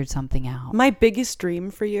figured something out. My biggest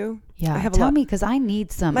dream for you. Yeah, tell me because I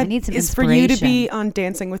need some. I need some is inspiration. for you to be on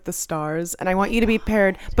Dancing with the Stars, and I want you to be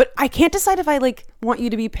paired. But I can't decide if I like want you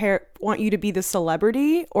to be the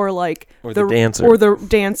celebrity or like the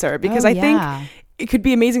dancer because I think it could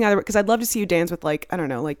be amazing either. Because I'd love to see you dance with like I don't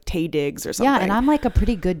know, like Taye Diggs or something. Yeah, and I'm like a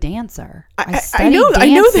pretty good dancer. I know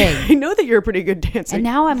that you're a pretty good dancer. And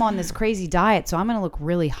now I'm on this crazy diet, so I'm gonna look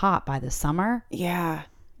really hot by the summer. Yeah.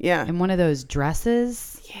 Yeah. In one of those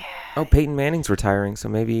dresses. Yeah. Oh, Peyton Manning's retiring, so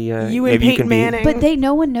maybe you and maybe Peyton Manning. But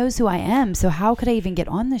no one knows who I am, so how could I even get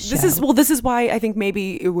on this show? This is why I think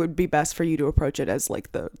maybe it would be best for you to approach it as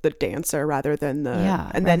like the dancer rather than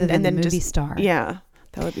the movie star. Yeah.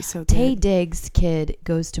 That would be so good. Taye Diggs' kid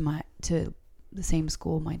goes to the same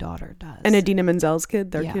school my daughter does. And Idina Menzel's kid,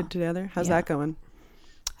 their kid together. How's that going?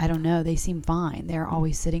 I don't know. They seem fine. They're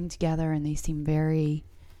always sitting together, and they seem very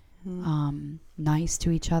nice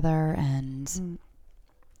to each other. And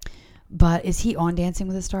but is he on Dancing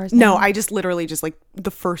with the Stars now? No, I just literally just like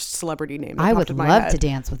the first celebrity name. That I popped would in my love head. to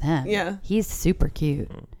dance with him. Yeah. He's super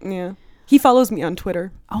cute. Yeah. He follows me on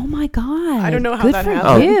Twitter. Oh my god! I don't know how Good that for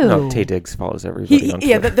happened. you. no, Tay Diggs follows everybody on Twitter.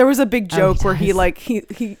 Yeah, there was a big joke he where he does. like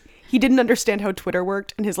he didn't understand how Twitter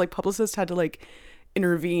worked, and his like publicist had to like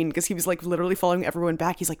intervene because he was like literally following everyone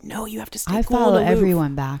back. He's like, no, you have to stay I cool follow and aloof."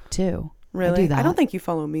 everyone back too. Really? I do that. I don't think you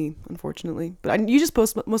follow me, unfortunately. But you just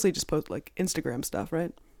mostly just post like Instagram stuff,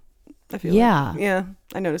 right? I feel Yeah. like. Yeah.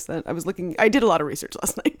 I noticed that. I did a lot of research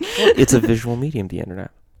last night. It's a visual medium, the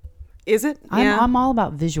internet. Is it? Yeah. I'm all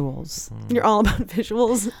about visuals. You're all about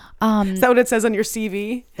visuals. Is that what it says on your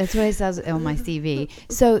CV? That's what it says on my CV.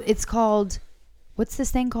 So it's called, what's this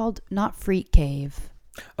thing called? Not Freak Cave.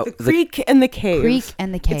 Oh, The Creek and the Cave. Creek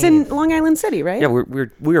and the Cave. It's in Long Island City, right? yeah,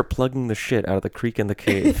 we are plugging the shit out of the Creek and the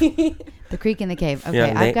Cave. The Creek and the Cave. Okay,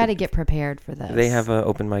 Yeah, I've got to get prepared for this. They have an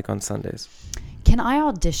open mic on Sundays. Can I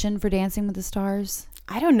audition for Dancing with the Stars?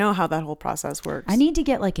 I don't know how that whole process works. I need to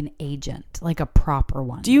get like an agent, like a proper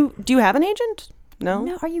one. Do you have an agent? No.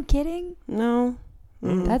 No, are you kidding? No.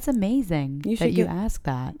 That's amazing You that should you get- ask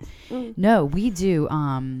that. No, we do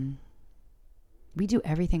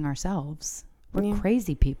everything ourselves. We're Yeah.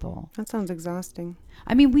 crazy people. That sounds exhausting.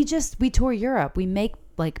 I mean, we tour Europe. We make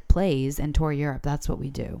like plays and tour Europe. That's what we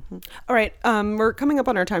do. All right. We're coming up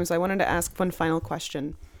on our time, so I wanted to ask one final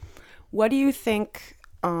question. What do you think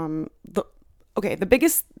the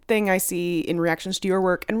biggest thing I see in reactions to your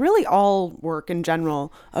work, and really all work in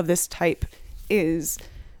general of this type, is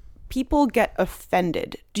people get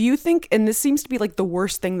offended. Do you think, and this seems to be like the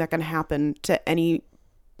worst thing that can happen to any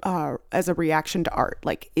as a reaction to art,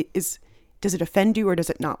 like does it offend you or does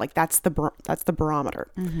it not? Like that's the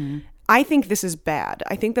barometer. I think this is bad.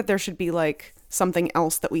 I think that there should be like something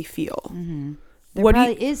else that we feel. There What do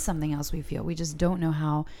probably is something else we feel. We just don't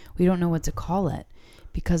know we don't know what to call it,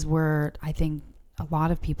 because I think a lot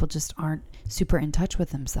of people just aren't super in touch with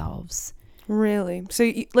themselves. Really? So,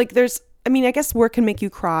 I guess work can make you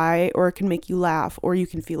cry, or it can make you laugh, or you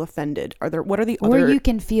can feel offended. What are the Or other? you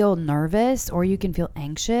can feel nervous, or you can feel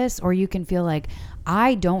anxious, or you can feel like,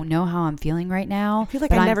 I don't know how I'm feeling right now. I feel like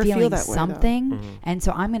but I I'm never feel feeling that way, though. something, and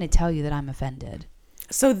so I'm going to tell you that I'm offended.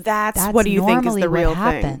 So that's That's what do you think is normally the real what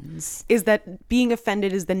happens. thing? Is that being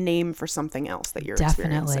offended is the name for something else that you're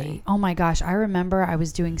experiencing? Definitely. Oh my gosh. I remember I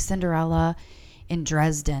was doing Cinderella in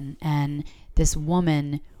Dresden, and this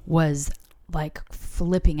woman was like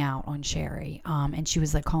flipping out on Sherry. And she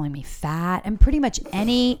was like calling me fat, and pretty much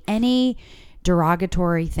any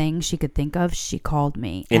derogatory thing she could think of, she called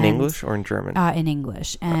me. In And, English or in German? in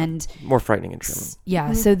English. And More frightening in German.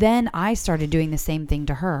 yeah, so then I started doing the same thing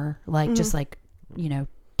to her, like just like,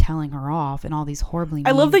 telling her off and all these horribly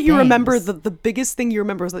I love mean that you remember things. the biggest thing you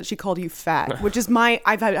remember is that she called you fat, which is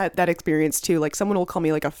I've had that experience too. Like someone will call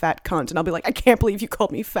me like a fat cunt, and I'll be like, I can't believe you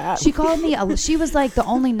called me fat. She called me, she was like, the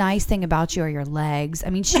only nice thing about you are your legs. I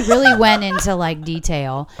mean, she really went into like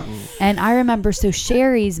detail. And I remember, so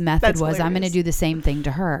Sherry's method That's was, I'm going to hilarious. do the same thing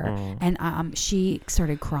to her. And she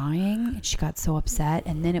started crying, and she got so upset.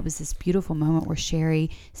 And then it was this beautiful moment where Sherry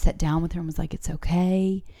sat down with her and was like, it's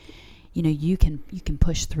okay. You can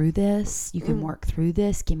push through this. You can work through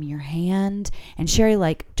this. Give me your hand. And Sherry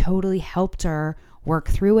like totally helped her work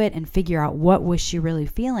through it and figure out what was she really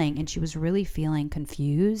feeling. And she was really feeling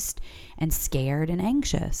confused and scared and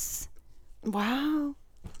anxious. Wow,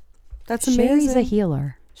 that's amazing. Sherry's a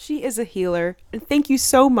healer. She is a healer. And thank you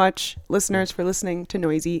so much, listeners, for listening to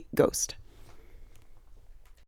Noisy Ghost.